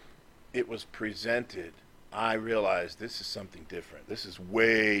it was presented, I realized this is something different. This is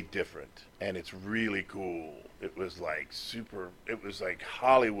way different, and it's really cool. It was like it was like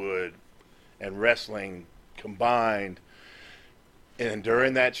Hollywood and wrestling combined. And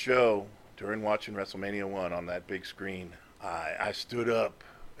during that show, during watching WrestleMania 1 on that big screen, I stood up,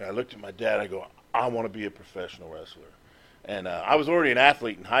 and I looked at my dad, I go, I want to be a professional wrestler. And I was already an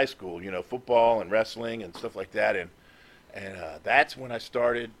athlete in high school, football and wrestling and stuff like that. And that's when I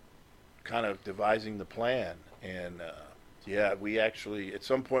started kind of devising the plan. And we actually, at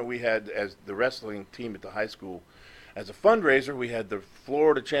some point we had, as the wrestling team at the high school, as a fundraiser, we had the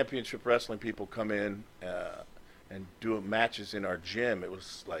Florida Championship Wrestling people come in and do matches in our gym. It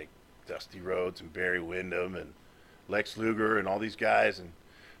was like Dusty Rhodes and Barry Windham and Lex Luger and all these guys. And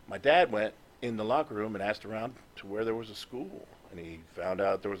my dad went in the locker room and asked around to where there was a school. And he found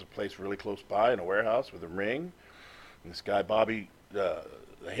out there was a place really close by in a warehouse with a ring. And this guy, Bobby, the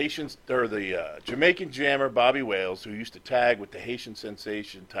Jamaican jammer, Bobby Wales, who used to tag with the Haitian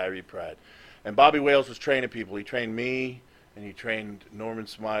sensation, Tyree Pride. And Bobby Wales was training people. He trained me, and he trained Norman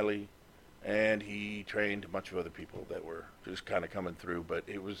Smiley, and he trained a bunch of other people that were just kind of coming through. But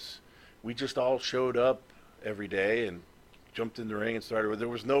we just all showed up every day and jumped in the ring and started. There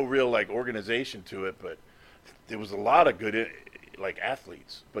was no real like organization to it, but there was a lot of good like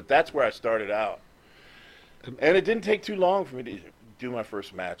athletes. But that's where I started out, and it didn't take too long for me to do my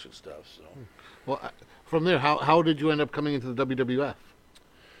first match and stuff. So, well, from there, how did you end up coming into the WWF?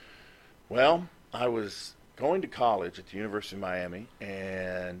 Well, I was going to college at the University of Miami,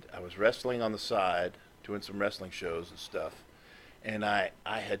 and I was wrestling on the side, doing some wrestling shows and stuff. And I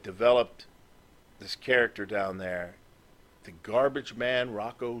had developed this character down there, the Garbage Man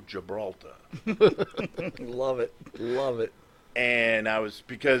Rocco Gibraltar. Love it. And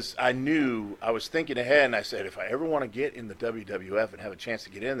because I knew, I was thinking ahead, and I said, if I ever want to get in the WWF and have a chance to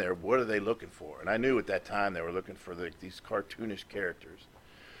get in there, what are they looking for? And I knew at that time they were looking for these cartoonish characters,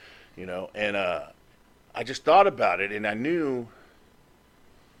 and I just thought about it, and I knew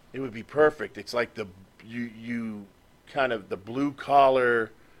it would be perfect. It's like you kind of the blue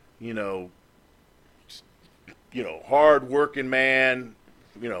collar, hard working man,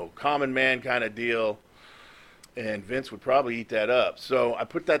 common man kind of deal. And Vince would probably eat that up. So I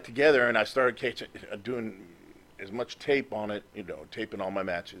put that together, and I started doing as much tape on it, taping all my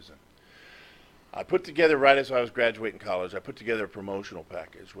matches. And I put together, right as I was graduating college, I put together a promotional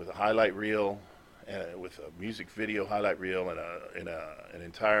package with a highlight reel, with a music video highlight reel, and an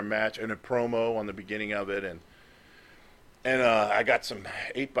entire match, and a promo on the beginning of it. And I got some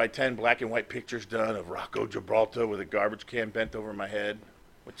 8x10 black and white pictures done of Rocco Gibraltar with a garbage can bent over my head,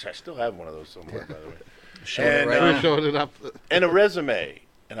 which I still have one of those somewhere, by the way. Showing it up. And a resume.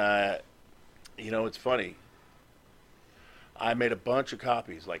 And it's funny. I made a bunch of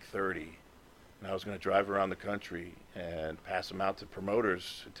copies, like 30, and I was going to drive around the country and pass them out to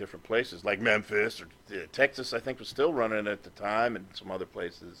promoters at different places, like Memphis or Texas, I think, was still running at the time, and some other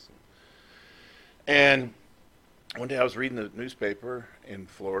places. And one day I was reading the newspaper in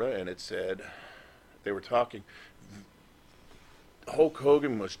Florida, and it said, they were talking, Hulk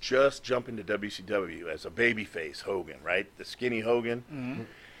Hogan was just jumping to WCW as a babyface Hogan, right? The skinny Hogan. Mm-hmm.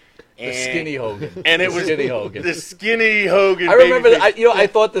 The skinny Hogan. And it was skinny Hogan. The skinny Hogan. I remember that. I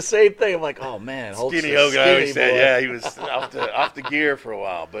thought the same thing. I'm like, oh man, Hulk's skinny Hogan. I always said, boy. yeah, he was off the gear for a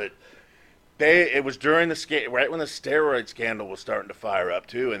while. But it was during right when the steroid scandal was starting to fire up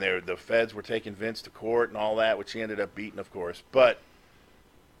too, and the feds were taking Vince to court and all that, which he ended up beating, of course. But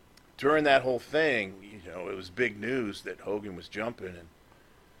during that whole thing, it was big news that Hogan was jumping, and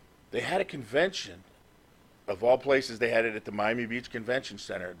they had a convention. Of all places, they had it at the Miami Beach Convention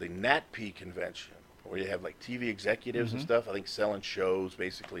Center, the NatP convention, where you have like TV executives and stuff, I think selling shows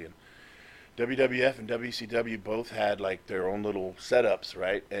basically. And WWF and WCW both had like their own little setups,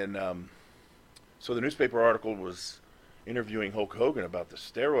 right? And so the newspaper article was interviewing Hulk Hogan about the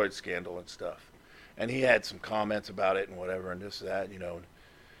steroid scandal and stuff. And he had some comments about it and whatever and this, that,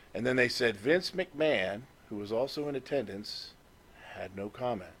 And then they said Vince McMahon, who was also in attendance, had no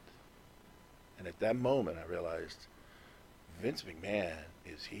comment. And at that moment, I realized Vince McMahon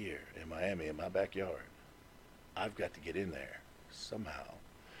is here in Miami, in my backyard. I've got to get in there somehow.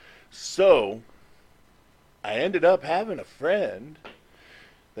 So I ended up having a friend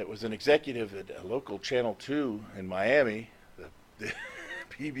that was an executive at a local Channel 2 in Miami, the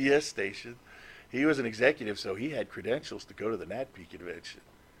PBS station. He was an executive, so he had credentials to go to the NatP convention.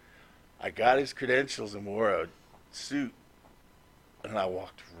 I got his credentials and wore a suit, and I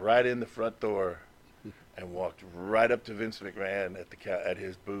walked right in the front door and walked right up to Vince McMahon at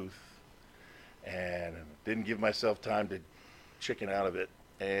his booth, and didn't give myself time to chicken out of it.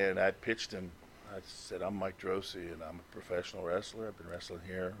 And I pitched him. I said, I'm Mike Drosy, and I'm a professional wrestler. I've been wrestling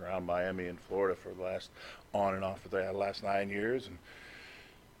here around Miami and Florida for the last 9 years,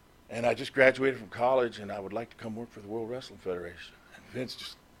 and I just graduated from college, and I would like to come work for the World Wrestling Federation. And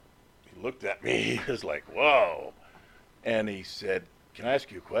Vince he looked at me. He was like, whoa. And he said, can I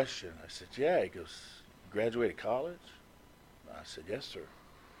ask you a question? I said, yeah. He goes, you graduated college? I said, yes, sir.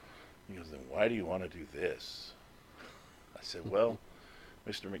 He goes, then why do you want to do this? I said, well,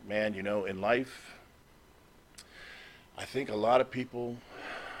 Mr. McMahon, in life, I think a lot of people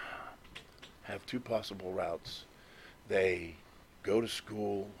have two possible routes. they go to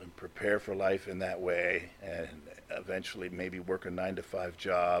school and prepare for life in that way, and eventually maybe work a 9-to-5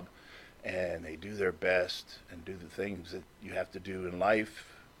 job, and they do their best and do the things that you have to do in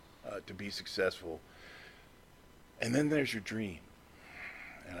life to be successful. And then there's your dream.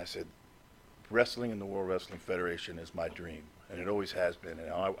 And I said, wrestling in the World Wrestling Federation is my dream, and it always has been.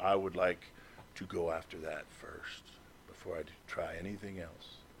 And I would like to go after that first before I try anything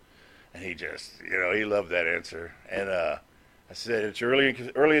else. And he just, he loved that answer. And I said, at your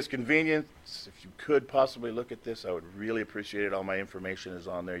earliest convenience, if you could possibly look at this, I would really appreciate it. All my information is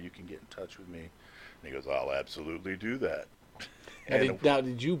on there. You can get in touch with me. And he goes, I'll absolutely do that. Now,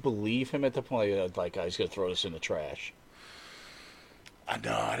 did you believe him at the point that, like, I was going to throw this in the trash?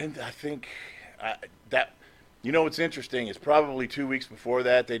 No, I didn't. I think that, what's interesting is probably 2 weeks before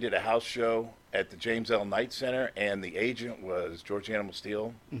that, they did a house show at the James L. Knight Center, and the agent was George Animal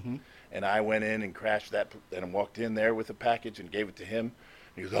Steel. Mm-hmm. And I went in and crashed that, and walked in there with a package and gave it to him.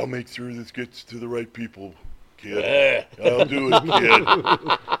 He goes, I'll make sure this gets to the right people, kid. I'll do it, kid.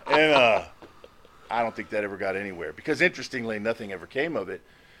 And I don't think that ever got anywhere, because interestingly, nothing ever came of it.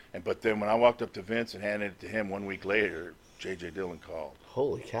 But then when I walked up to Vince and handed it to him 1 week later, J.J. Dillon called.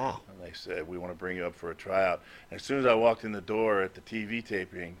 Holy cow. And they said, we want to bring you up for a tryout. And as soon as I walked in the door at the TV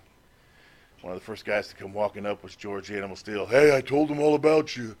taping, one of the first guys to come walking up was George Animal Steel. Hey, I told him all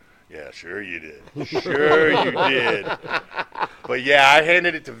about you. Yeah, sure you did. Sure you did. But yeah, I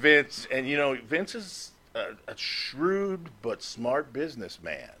handed it to Vince, and Vince is a shrewd but smart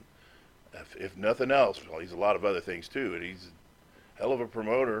businessman. If nothing else, well, he's a lot of other things too, and he's a hell of a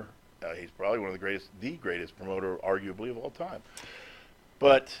promoter. He's probably one of the greatest promoter, arguably, of all time.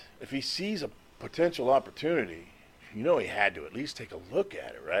 But if he sees a potential opportunity, he had to at least take a look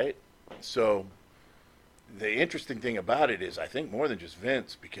at it, right? So the interesting thing about it is, I think more than just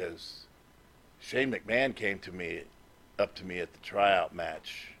Vince, because Shane McMahon came up to me at the tryout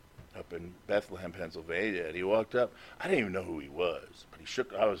match up in Bethlehem, Pennsylvania, and he walked up. I didn't even know who he was, but he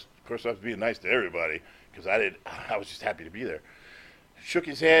shook. I was being nice to everybody because I was just happy to be there. He shook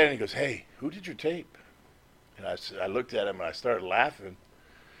his hand and he goes, "Hey, who did your tape?" And I looked at him and I started laughing.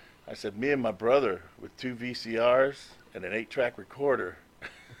 I said, "Me and my brother with 2 VCRs and an 8-track recorder."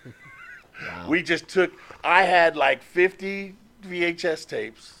 Wow. I had like 50 VHS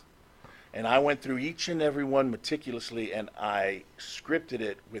tapes, and I went through each and every one meticulously, and I scripted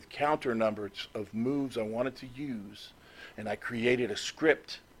it with counter numbers of moves I wanted to use, and I created a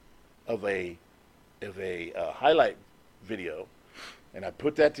script of a highlight video, and I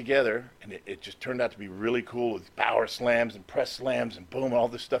put that together, and it just turned out to be really cool with power slams and press slams and boom, all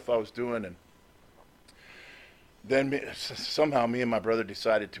this stuff I was doing. And then somehow me and my brother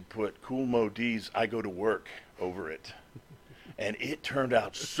decided to put Cool Mo D's I Go to Work over it. And it turned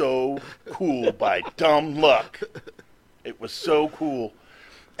out so cool by dumb luck. It was so cool.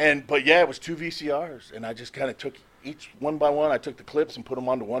 But yeah, it was 2 VCRs. And I just kind of took each one by one. I took the clips and put them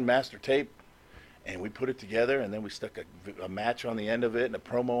onto one master tape. And we put it together. And then we stuck a match on the end of it and a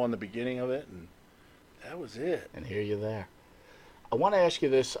promo on the beginning of it. And that was it. And here you're there. I want to ask you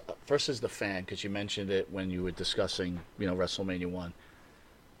this first as the fan, because you mentioned it when you were discussing, WrestleMania 1.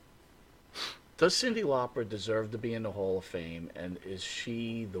 Does Cyndi Lauper deserve to be in the Hall of Fame, and is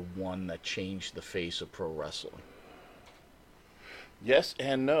she the one that changed the face of pro wrestling? Yes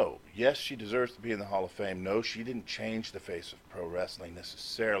and no. Yes, she deserves to be in the Hall of Fame. No, she didn't change the face of pro wrestling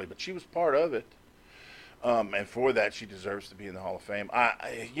necessarily, but she was part of it. And for that, she deserves to be in the Hall of Fame.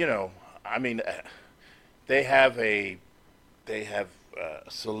 They have a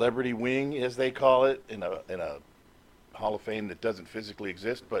celebrity wing, as they call it, in a Hall of Fame that doesn't physically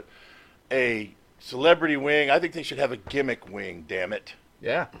exist, but a celebrity wing. I think they should have a gimmick wing. Damn it!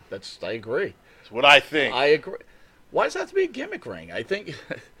 Yeah, I agree. That's what I think. I agree. Why does that have to be a gimmick ring? I think.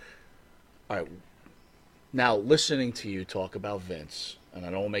 All right. Now, listening to you talk about Vince, and I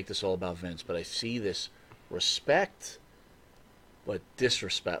don't want to make this all about Vince, but I see this respect, but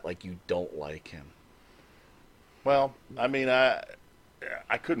disrespect, like you don't like him. Well,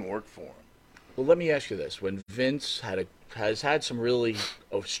 I couldn't work for him. Well, let me ask you this: when Vince has had some really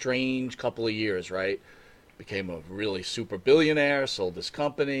strange couple of years, right? Became a really super billionaire, sold his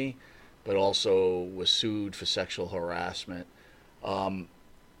company, but also was sued for sexual harassment.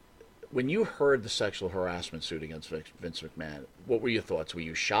 When you heard the sexual harassment suit against Vince McMahon, what were your thoughts? Were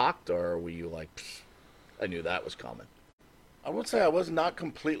you shocked, or were you like, I knew that was coming? I would say I was not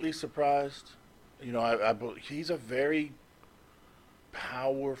completely surprised. He's a very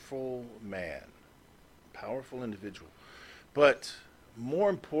powerful man, powerful individual. But more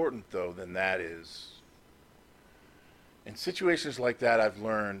important, though, than that is, in situations like that, I've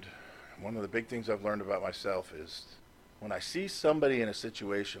learned, one of the big things I've learned about myself is when I see somebody in a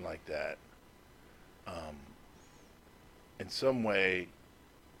situation like that, in some way,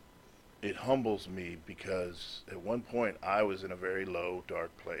 it humbles me, because at one point I was in a very low,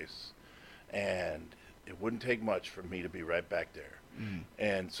 dark place, and it wouldn't take much for me to be right back there.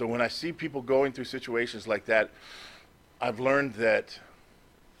 And so when I see people going through situations like that, I've learned that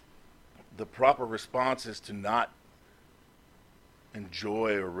the proper response is to not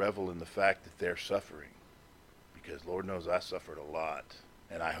enjoy or revel in the fact that they're suffering, because Lord knows I suffered a lot,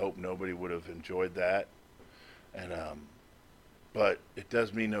 and I hope nobody would have enjoyed that. And but it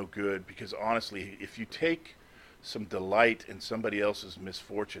does me no good, because honestly, if you take some delight in somebody else's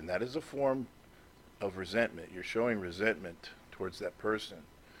misfortune, that is a form of resentment. You're showing resentment towards that person.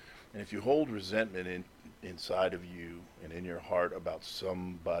 And if you hold resentment inside of you and in your heart about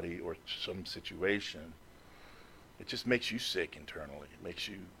somebody or some situation, it just makes you sick internally. It makes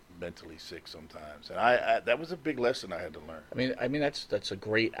you mentally sick sometimes. And I that was a big lesson I had to learn. I mean that's a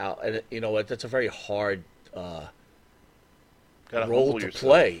great and you know what, that's a very hard role to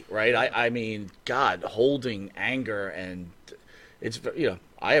play, right? I mean, God, holding anger, and it's, you know,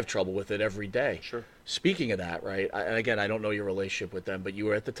 I have trouble with it every day. Sure. Speaking of that, right? And again, I don't know your relationship with them, but you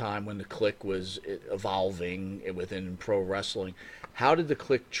were at the time when the Clique was evolving within pro wrestling. How did the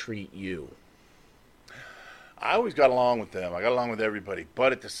Clique treat you? I always got along with them. I got along with everybody.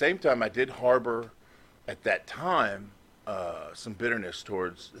 But at the same time, I did harbor, at that time, some bitterness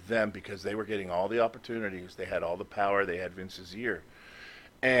towards them, because they were getting all the opportunities. They had all the power. They had Vince's ear.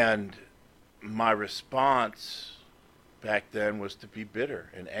 And my response back then was to be bitter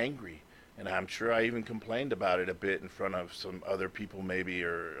and angry. And I'm sure I even complained about it a bit in front of some other people maybe,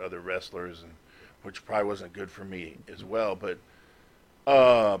 or other wrestlers, and which probably wasn't good for me as well. But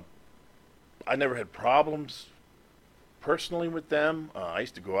I never had problems personally with them. I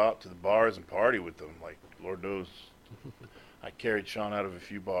used to go out to the bars and party with them. Like, Lord knows, I carried Sean out of a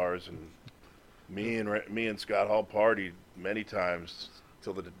few bars, and me and Scott Hall partied many times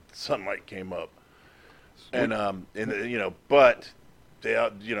till the sunlight came up. And you know, but they,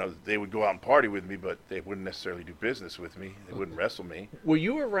 you know, they would go out and party with me, but they wouldn't necessarily do business with me. They wouldn't wrestle me. Were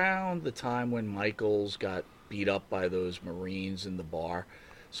you around the time when Michaels got beat up by those Marines in the bar?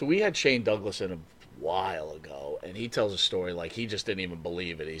 So we had Shane Douglas in a while ago, and he tells a story like he just didn't even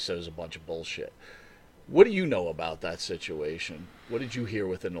believe it. He said it was a bunch of bullshit. What do you know about that situation? What did you hear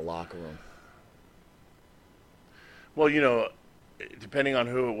within the locker room? Well, you know, depending on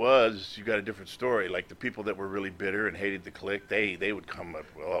who it was, you got a different story. Like the people that were really bitter and hated the Clique, they would come up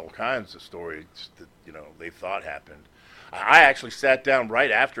with all kinds of stories that, you know, they thought happened. I actually sat down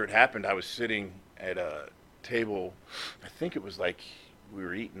right after it happened. I was sitting at a table, I think it was like we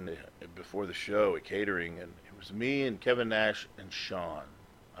were eating before the show at catering, and it was me and Kevin Nash and Sean,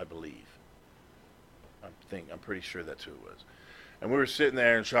 I believe. I'm pretty sure that's who it was. And we were sitting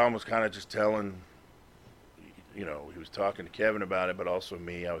there, and Sean was kind of just telling, you know, he was talking to Kevin about it, but also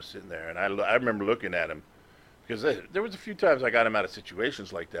me. I was sitting there, and I remember looking at him, because there was a few times I got him out of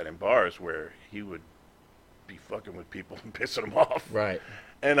situations like that in bars where he would be fucking with people and pissing them off. Right.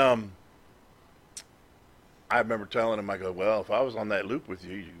 And I remember telling him, I go, well, if I was on that loop with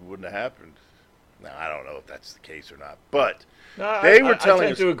you, it wouldn't have happened. Now, I don't know if that's the case or not, but they were telling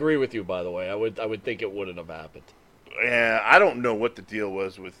us. I tend to agree with you, by the way. I would think it wouldn't have happened. Yeah, I don't know what the deal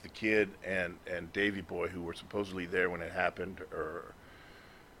was with the kid and Davey Boy, who were supposedly there when it happened, or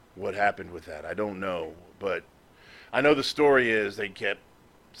what happened with that. I don't know, but I know the story is they kept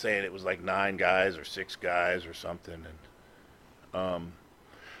saying it was like 9 guys or 6 guys or something, and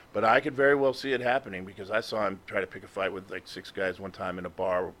but I could very well see it happening, because I saw him try to pick a fight with like 6 guys one time in a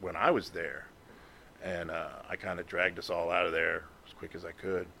bar when I was there, and I kind of dragged us all out of there as quick as I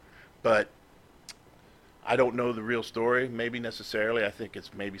could, but I don't know the real story, maybe necessarily. I think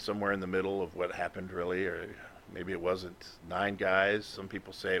it's maybe somewhere in the middle of what happened, really, or maybe it wasn't 9 guys. Some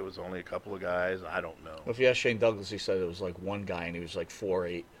people say it was only a couple of guys. I don't know. Well, if you ask Shane Douglas, he said it was like 1 guy, and he was like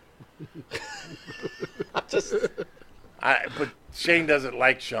 4'8". But Shane doesn't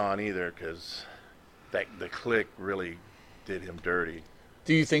like Sean either, because the Clique really did him dirty.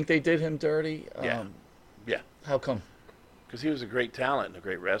 Do you think they did him dirty? Yeah. Yeah. How come? Because he was a great talent and a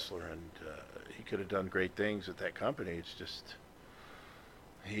great wrestler, and he could have done great things at that company. It's just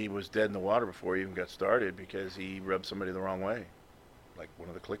he was dead in the water before he even got started, because he rubbed somebody the wrong way, like one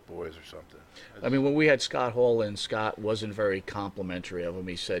of the Clique boys or something. I mean, when we had Scott Hall in, Scott wasn't very complimentary of him.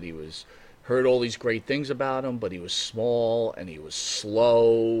 He said he heard all these great things about him, but he was small and he was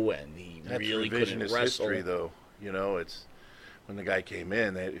slow and he really couldn't wrestle. History, though. You know, it's when the guy came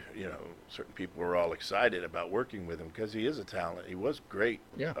in, certain people were all excited about working with him, because he is a talent. He was great,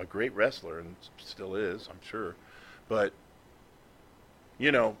 a great wrestler, and still is, I'm sure. But,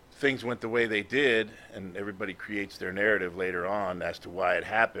 things went the way they did, and everybody creates their narrative later on as to why it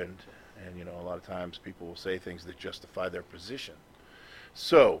happened. And, a lot of times people will say things that justify their position.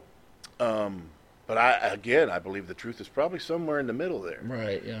 So, but I believe the truth is probably somewhere in the middle there.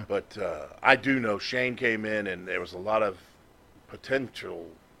 Right, yeah. But I do know Shane came in, and there was a lot of potential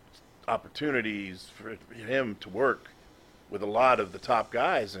opportunities for him to work with a lot of the top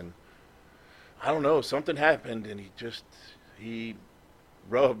guys. And I don't know, something happened, and he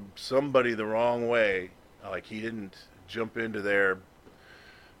rubbed somebody the wrong way. Like he didn't jump into their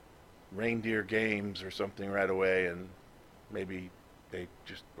reindeer games or something right away, and maybe they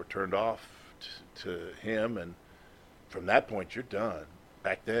just were turned off to him, and from that point you're done.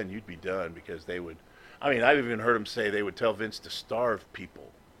 Back then you'd be done because they would, I've even heard him say they would tell Vince to starve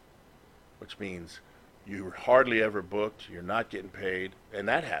people, which means you're hardly ever booked, you're not getting paid, and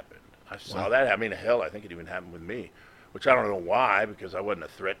that happened. I saw that. Hell, I think it even happened with me, which I don't know why, because I wasn't a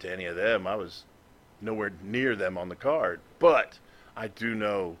threat to any of them. I was nowhere near them on the card. But I do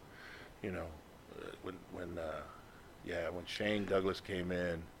know, when Shane Douglas came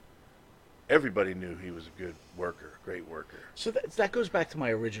in, everybody knew he was a good worker, great worker. So that goes back to my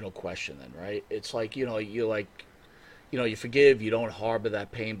original question then, right? It's like, you forgive, you don't harbor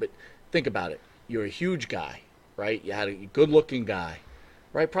that pain, but think about it. You're a huge guy, right? You had a good-looking guy,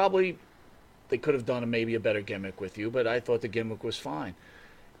 right? Probably they could have done maybe a better gimmick with you, but I thought the gimmick was fine.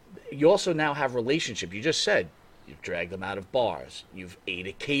 You also now have relationship. You just said you've dragged them out of bars. You've ate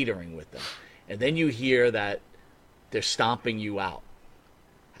at catering with them. And then you hear that they're stomping you out.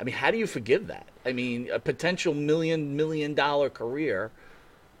 How do you forgive that? A potential $1 million career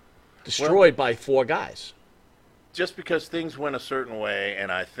destroyed by 4 guys. Just because things went a certain way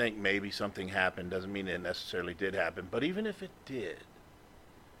and I think maybe something happened doesn't mean it necessarily did happen. But even if it did,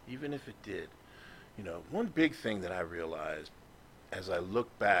 one big thing that I realized as I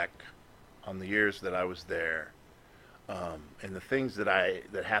look back on the years that I was there, and the things that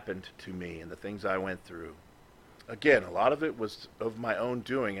happened to me and the things I went through, again, a lot of it was of my own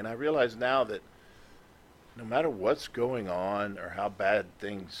doing. And I realize now that no matter what's going on or how bad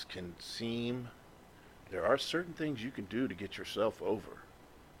things can seem, there are certain things you can do to get yourself over,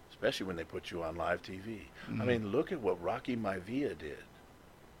 especially when they put you on live TV. Mm-hmm. Look at what Rocky Maivia did.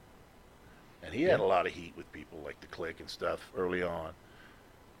 And he had a lot of heat with people like the Clique and stuff early on.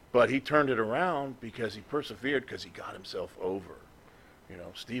 But he turned it around because he persevered, because he got himself over.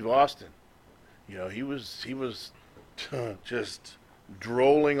 Steve Austin, he was just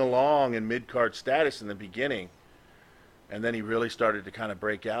drolling along in mid-card status in the beginning. And then he really started to kind of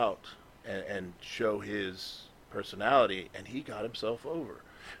break out and show his personality, and he got himself over.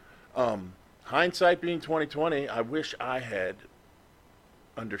 Hindsight being 2020, I wish I had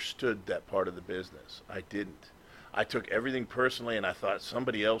understood that part of the business. I didn't. I took everything personally, and I thought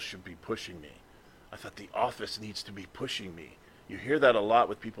somebody else should be pushing me. I thought the office needs to be pushing me. You hear that a lot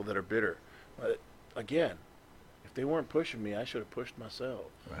with people that are bitter. But again, if they weren't pushing me, I should have pushed myself.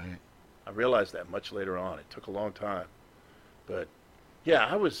 Right. I realized that much later on. It took a long time. But yeah,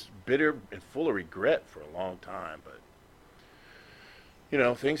 I was bitter and full of regret for a long time. But,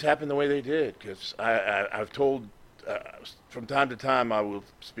 things happened the way they did. Because I've told, from time to time, I will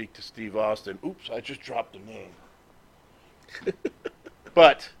speak to Steve Austin. Oops, I just dropped a name.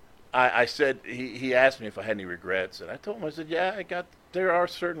 But I said, he asked me if I had any regrets. And I told him, I said, yeah, there are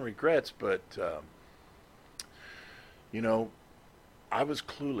certain regrets. But, I was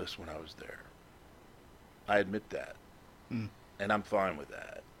clueless when I was there. I admit that. And I'm fine with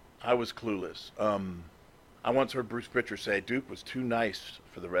that. I was clueless. I once heard Bruce Pritchard say Duke was too nice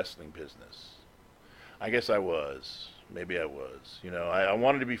for the wrestling business. I guess I was. Maybe I was. I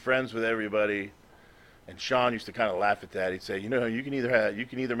wanted to be friends with everybody. And Sean used to kind of laugh at that. He'd say, you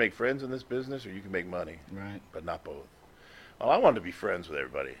can either make friends in this business or you can make money. Right. But not both. Well, I wanted to be friends with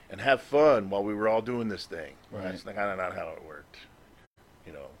everybody and have fun while we were all doing this thing. Right. That's kind of not how it worked,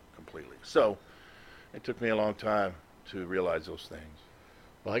 completely. So it took me a long time to realize those things.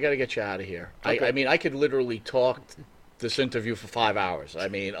 Well, I got to get you out of here. Okay. I could literally talk this interview for 5 hours.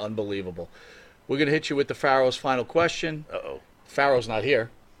 Unbelievable. We're going to hit you with the Pharaoh's final question. Uh-oh. Pharaoh's not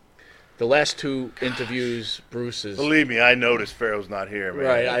here. The last 2 interviews, Bruce is... Believe me, I noticed Pharaoh's not here, man.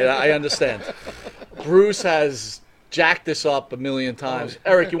 Right, I understand. Bruce has jacked this up a million times.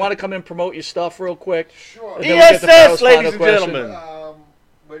 Eric, you want to come in and promote your stuff real quick? Sure. And then we'll get to Pharaoh's ESS, ladies final and question. gentlemen.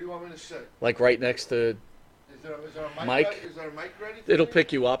 Where do you want me to sit? Like right next to Is there a mic? Mike? Is there a mic ready? It'll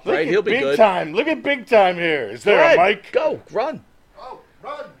pick you up, Look right? at He'll be big good. Time. Look at big time here. Is there Go a ahead. mic? Go, run. Oh,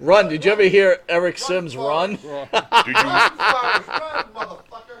 run. Run. Did you ever hear Eric Sims run? Run, Forrest, run,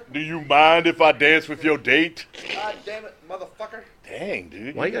 motherfucker. Do you mind if I dance with your date? God damn it, motherfucker. Dang,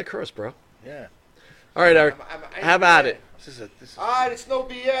 dude. Why you got curse, bro? Yeah. All right, Eric. Have at it. All right, it's no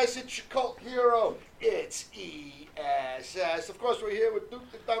BS. It's your cult hero. It's ESS. Of course, we're here with Duke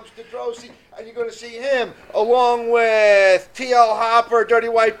the Dumpster Drosy, and you're going to see him along with TL Hopper, Dirty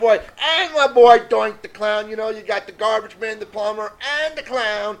White Boy, and my boy Doink the Clown. You know, you got the Garbage Man, the Plumber, and the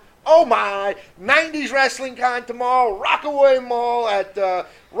Clown. Oh my! 90s Wrestling Con tomorrow, Rockaway Mall at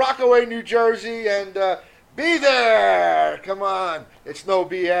Rockaway, New Jersey, and be there. Come on. It's no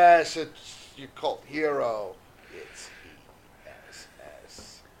BS. It's your cult hero. It's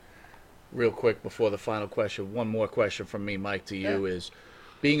ESS. Real quick before the final question, one more question from me, Mike, to you is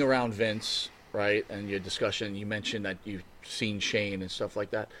being around Vince, right, and your discussion, you mentioned that you've seen Shane and stuff like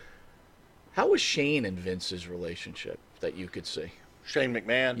that. How was Shane and Vince's relationship that you could see? Shane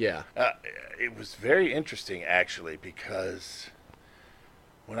McMahon? Yeah. It was very interesting, actually, because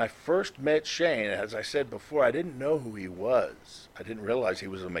when I first met Shane, as I said before, I didn't know who he was. I didn't realize he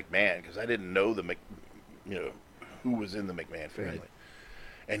was a McMahon because I didn't know who was in the McMahon family. Right.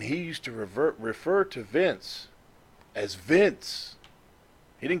 And he used to refer to Vince as Vince.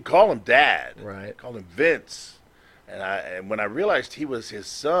 He didn't call him Dad. Right. He called him Vince. And when I realized he was his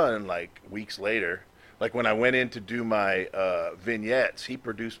son, like weeks later, like when I went in to do my vignettes, he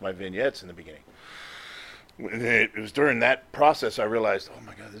produced my vignettes in the beginning. It was during that process I realized, oh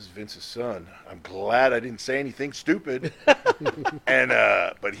my God, this is Vince's son. I'm glad I didn't say anything stupid.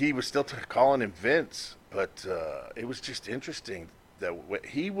 But he was still calling him Vince. But it was just interesting that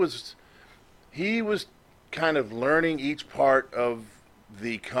he was kind of learning each part of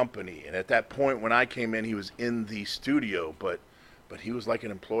the company. And at that point when I came in, he was in the studio, but he was like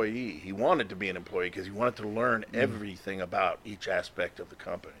an employee. He wanted to be an employee because he wanted to learn everything about each aspect of the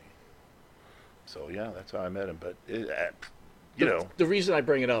company. So, yeah, that's how I met him. But, The reason I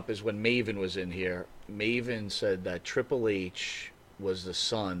bring it up is when Maven was in here, Maven said that Triple H was the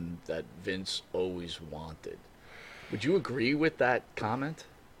son that Vince always wanted. Would you agree with that comment?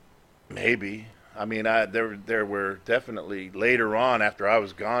 Maybe. I mean, there were definitely, later on, after I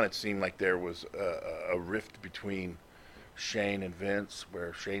was gone, it seemed like there was a rift between Shane and Vince,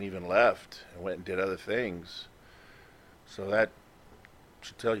 where Shane even left and went and did other things. So that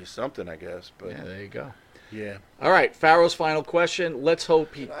should tell you something, I guess. But yeah, there you go. Yeah. All right, Pharaoh's final question. Let's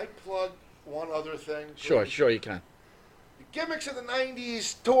hope he... Can I plug one other thing? Please? Sure, you can. The Gimmicks of the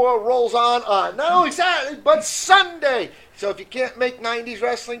 90s tour rolls on not only Saturday, but Sunday. So if you can't make 90s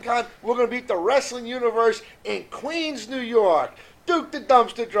Wrestling Con, we're going to be at the Wrestling Universe in Queens, New York. Duke the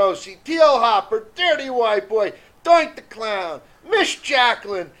Dumpster Drosy, TL Hopper, Dirty White Boy, Doink the Clown, Miss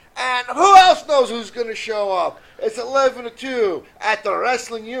Jacqueline, and who else knows who's going to show up? It's 11 to 2 at the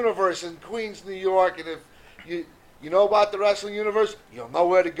Wrestling Universe in Queens, New York. And if you know about the Wrestling Universe, you'll know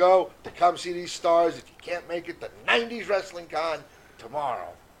where to go to come see these stars. If you can't make it, the 90s Wrestling Con tomorrow.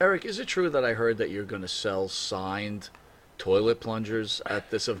 Eric, is it true that I heard that you're going to sell signed toilet plungers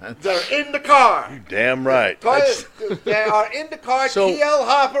at this event? They're in the car. You damn right. They are in the car. So, TL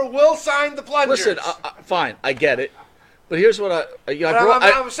Hopper will sign the plungers. Listen, fine, I get it. But here's what I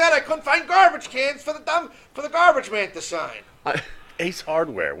said I couldn't find garbage cans for the garbage man to sign. Ace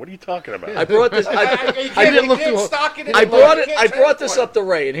Hardware. What are you talking about? I brought this. I brought this up to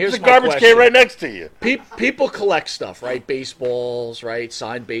Ray, and here's the garbage can right next to you. People collect stuff, right? Baseballs, right?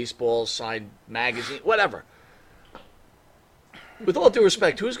 Signed baseballs, signed magazines, whatever. With all due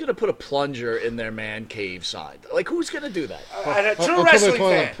respect, who's going to put a plunger in their man cave side? Like, who's going to do that? A true wrestling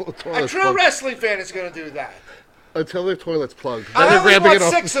fan. A true wrestling fan is going to do that. Until their toilet's plugged. I only want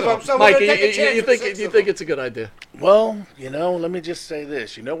 6 of them, so Mike, we're going to take a chance. You think it's a good idea? Well, let me just say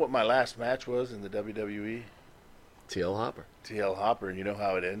this. You know what my last match was in the WWE? TL Hopper. TL Hopper, and you know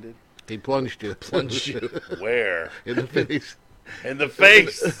how it ended? He plunged you. Where? In the face. In the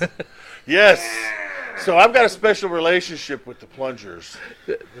face. Yes. So I've got a special relationship with the plungers.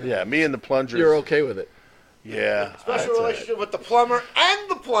 Yeah, me and the plungers. You're okay with it? Yeah. Special relationship with the plumber and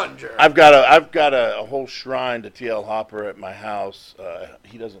the plunger. I've got a whole shrine to TL Hopper at my house.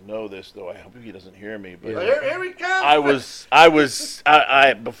 He doesn't know this, though. I hope he doesn't hear me. But here he comes.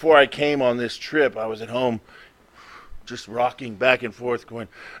 I before I came on this trip, I was at home just rocking back and forth going,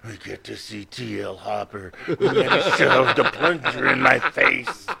 I get to see TL Hopper. He shoved a plunger in my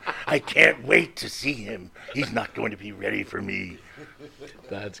face. I can't wait to see him. He's not going to be ready for me.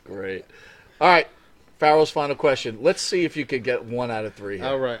 That's great. All right. Pharaoh's final question. Let's see if you could get 1 out of 3 here.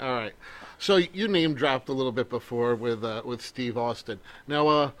 All right. So you name dropped a little bit before with Steve Austin.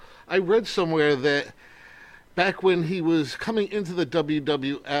 Now, I read somewhere that back when he was coming into the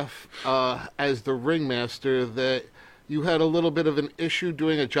WWF as the ringmaster, that you had a little bit of an issue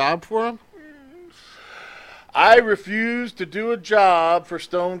doing a job for him? I refused to do a job for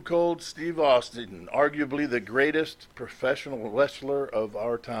Stone Cold Steve Austin, arguably the greatest professional wrestler of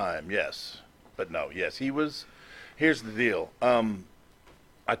our time. Yes. But no, yes, he was. Here's the deal.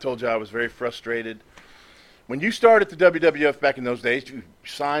 I told you I was very frustrated. When you started the WWF back in those days, you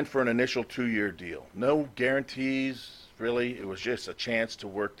signed for an initial 2-year deal. No guarantees, really. It was just a chance to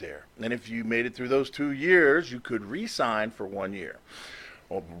work there. And if you made it through those 2 years, you could re-sign for 1 year.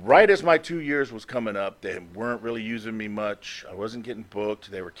 Well, right as my 2 years was coming up, they weren't really using me much. I wasn't getting booked.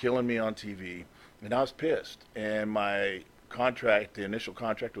 They were killing me on TV. And I was pissed. And my contract, the initial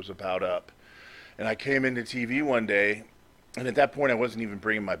contract, was about up. And I came into TV one day, and at that point I wasn't even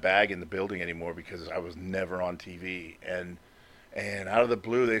bringing my bag in the building anymore because I was never on TV. And out of the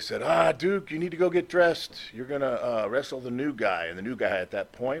blue they said, Duke, you need to go get dressed. You're going to wrestle the new guy. And the new guy at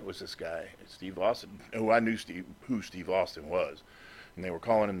that point was this guy, Steve Austin, who I knew who Steve Austin was. And they were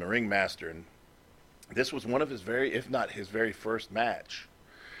calling him the ringmaster. And this was one of his if not his very first match.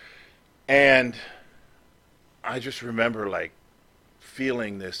 And I just remember, like,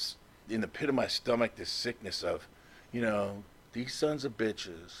 feeling this, in the pit of my stomach, this sickness of, these sons of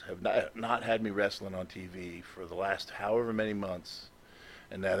bitches have not had me wrestling on TV for the last however many months.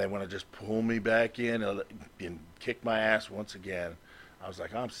 And now they want to just pull me back in and kick my ass once again. I was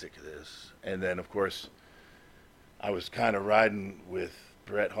like, I'm sick of this. And then, of course, I was kind of riding with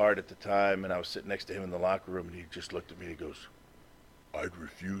Bret Hart at the time, and I was sitting next to him in the locker room, and he just looked at me and he goes, I'd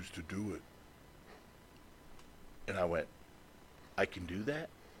refuse to do it. And I went, I can do that?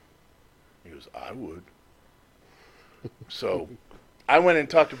 He goes, I would. So I went and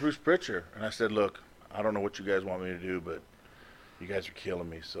talked to Bruce Pritchard, and I said, look, I don't know what you guys want me to do, but you guys are killing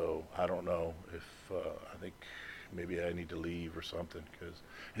me, so I don't know if I think maybe I need to leave or something. And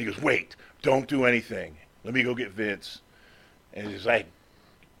he goes, wait, don't do anything. Let me go get Vince. And he's like,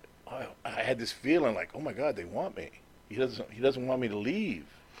 I had this feeling like, oh my God, they want me. He doesn't want me to leave,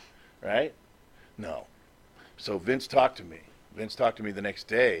 right? No. So Vince talked to me. Vince talked to me the next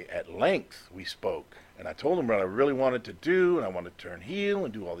day. At length, we spoke. And I told him what I really wanted to do, and I wanted to turn heel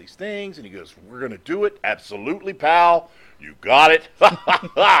and do all these things. And he goes, we're going to do it. Absolutely, pal. You got it.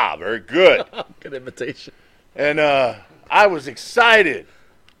 Very good. Good invitation. And I was excited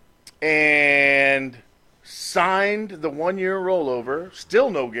and signed the 1-year rollover.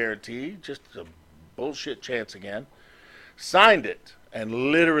 Still no guarantee, just a bullshit chance again. Signed it,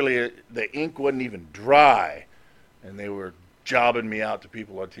 and literally the ink wasn't even dry, and they were jobbing me out to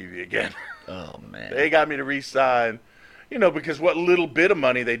people on TV again. Oh, man. They got me to re-sign, because what little bit of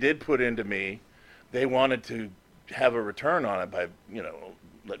money they did put into me, they wanted to have a return on it by,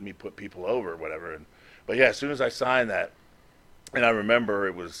 letting me put people over or whatever. But yeah, as soon as I signed that, and I remember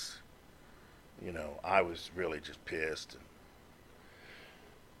it was, I was really just pissed. And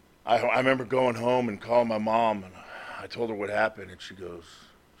I remember going home and calling my mom, and I told her what happened, and she goes,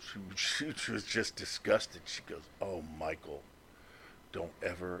 she was just disgusted. She goes, oh, Michael, don't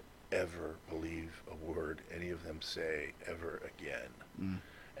ever believe a word any of them say ever again. Mm.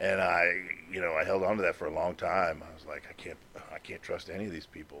 And I held on to that for a long time. I was like, I can't trust any of these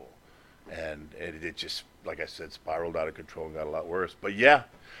people. And it just, like I said, spiraled out of control and got a lot worse. But yeah,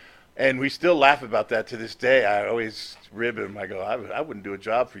 and we still laugh about that to this day. I always rib him. I go, I wouldn't do a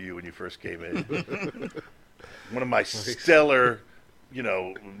job for you when you first came in. One of my stellar,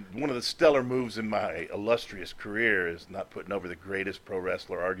 one of the stellar moves in my illustrious career is not putting over the greatest pro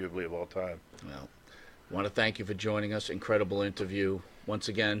wrestler, arguably, of all time. Well, I want to thank you for joining us. Incredible interview. Once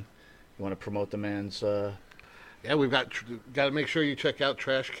again, you want to promote the man's... Yeah, we've got to make sure you check out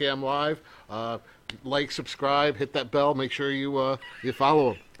Trash Cam Live. Like, subscribe, hit that bell. Make sure you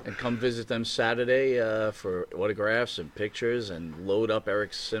follow them. And come visit them Saturday for autographs and pictures and load up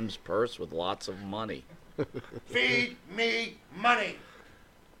Eric Sims' purse with lots of money. Feed me money.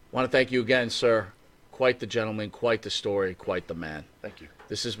 Want to thank you again, sir. Quite the gentleman, quite the story, quite the man. Thank you.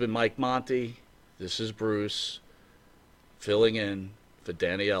 This has been Mike Monte. This is Bruce, filling in for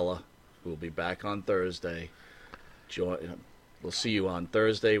Daniela, who will be back on Thursday. We'll see you on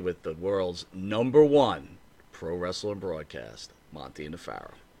Thursday with the world's #1 pro wrestling broadcast, Monte and the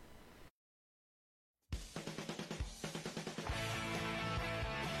Pharaoh.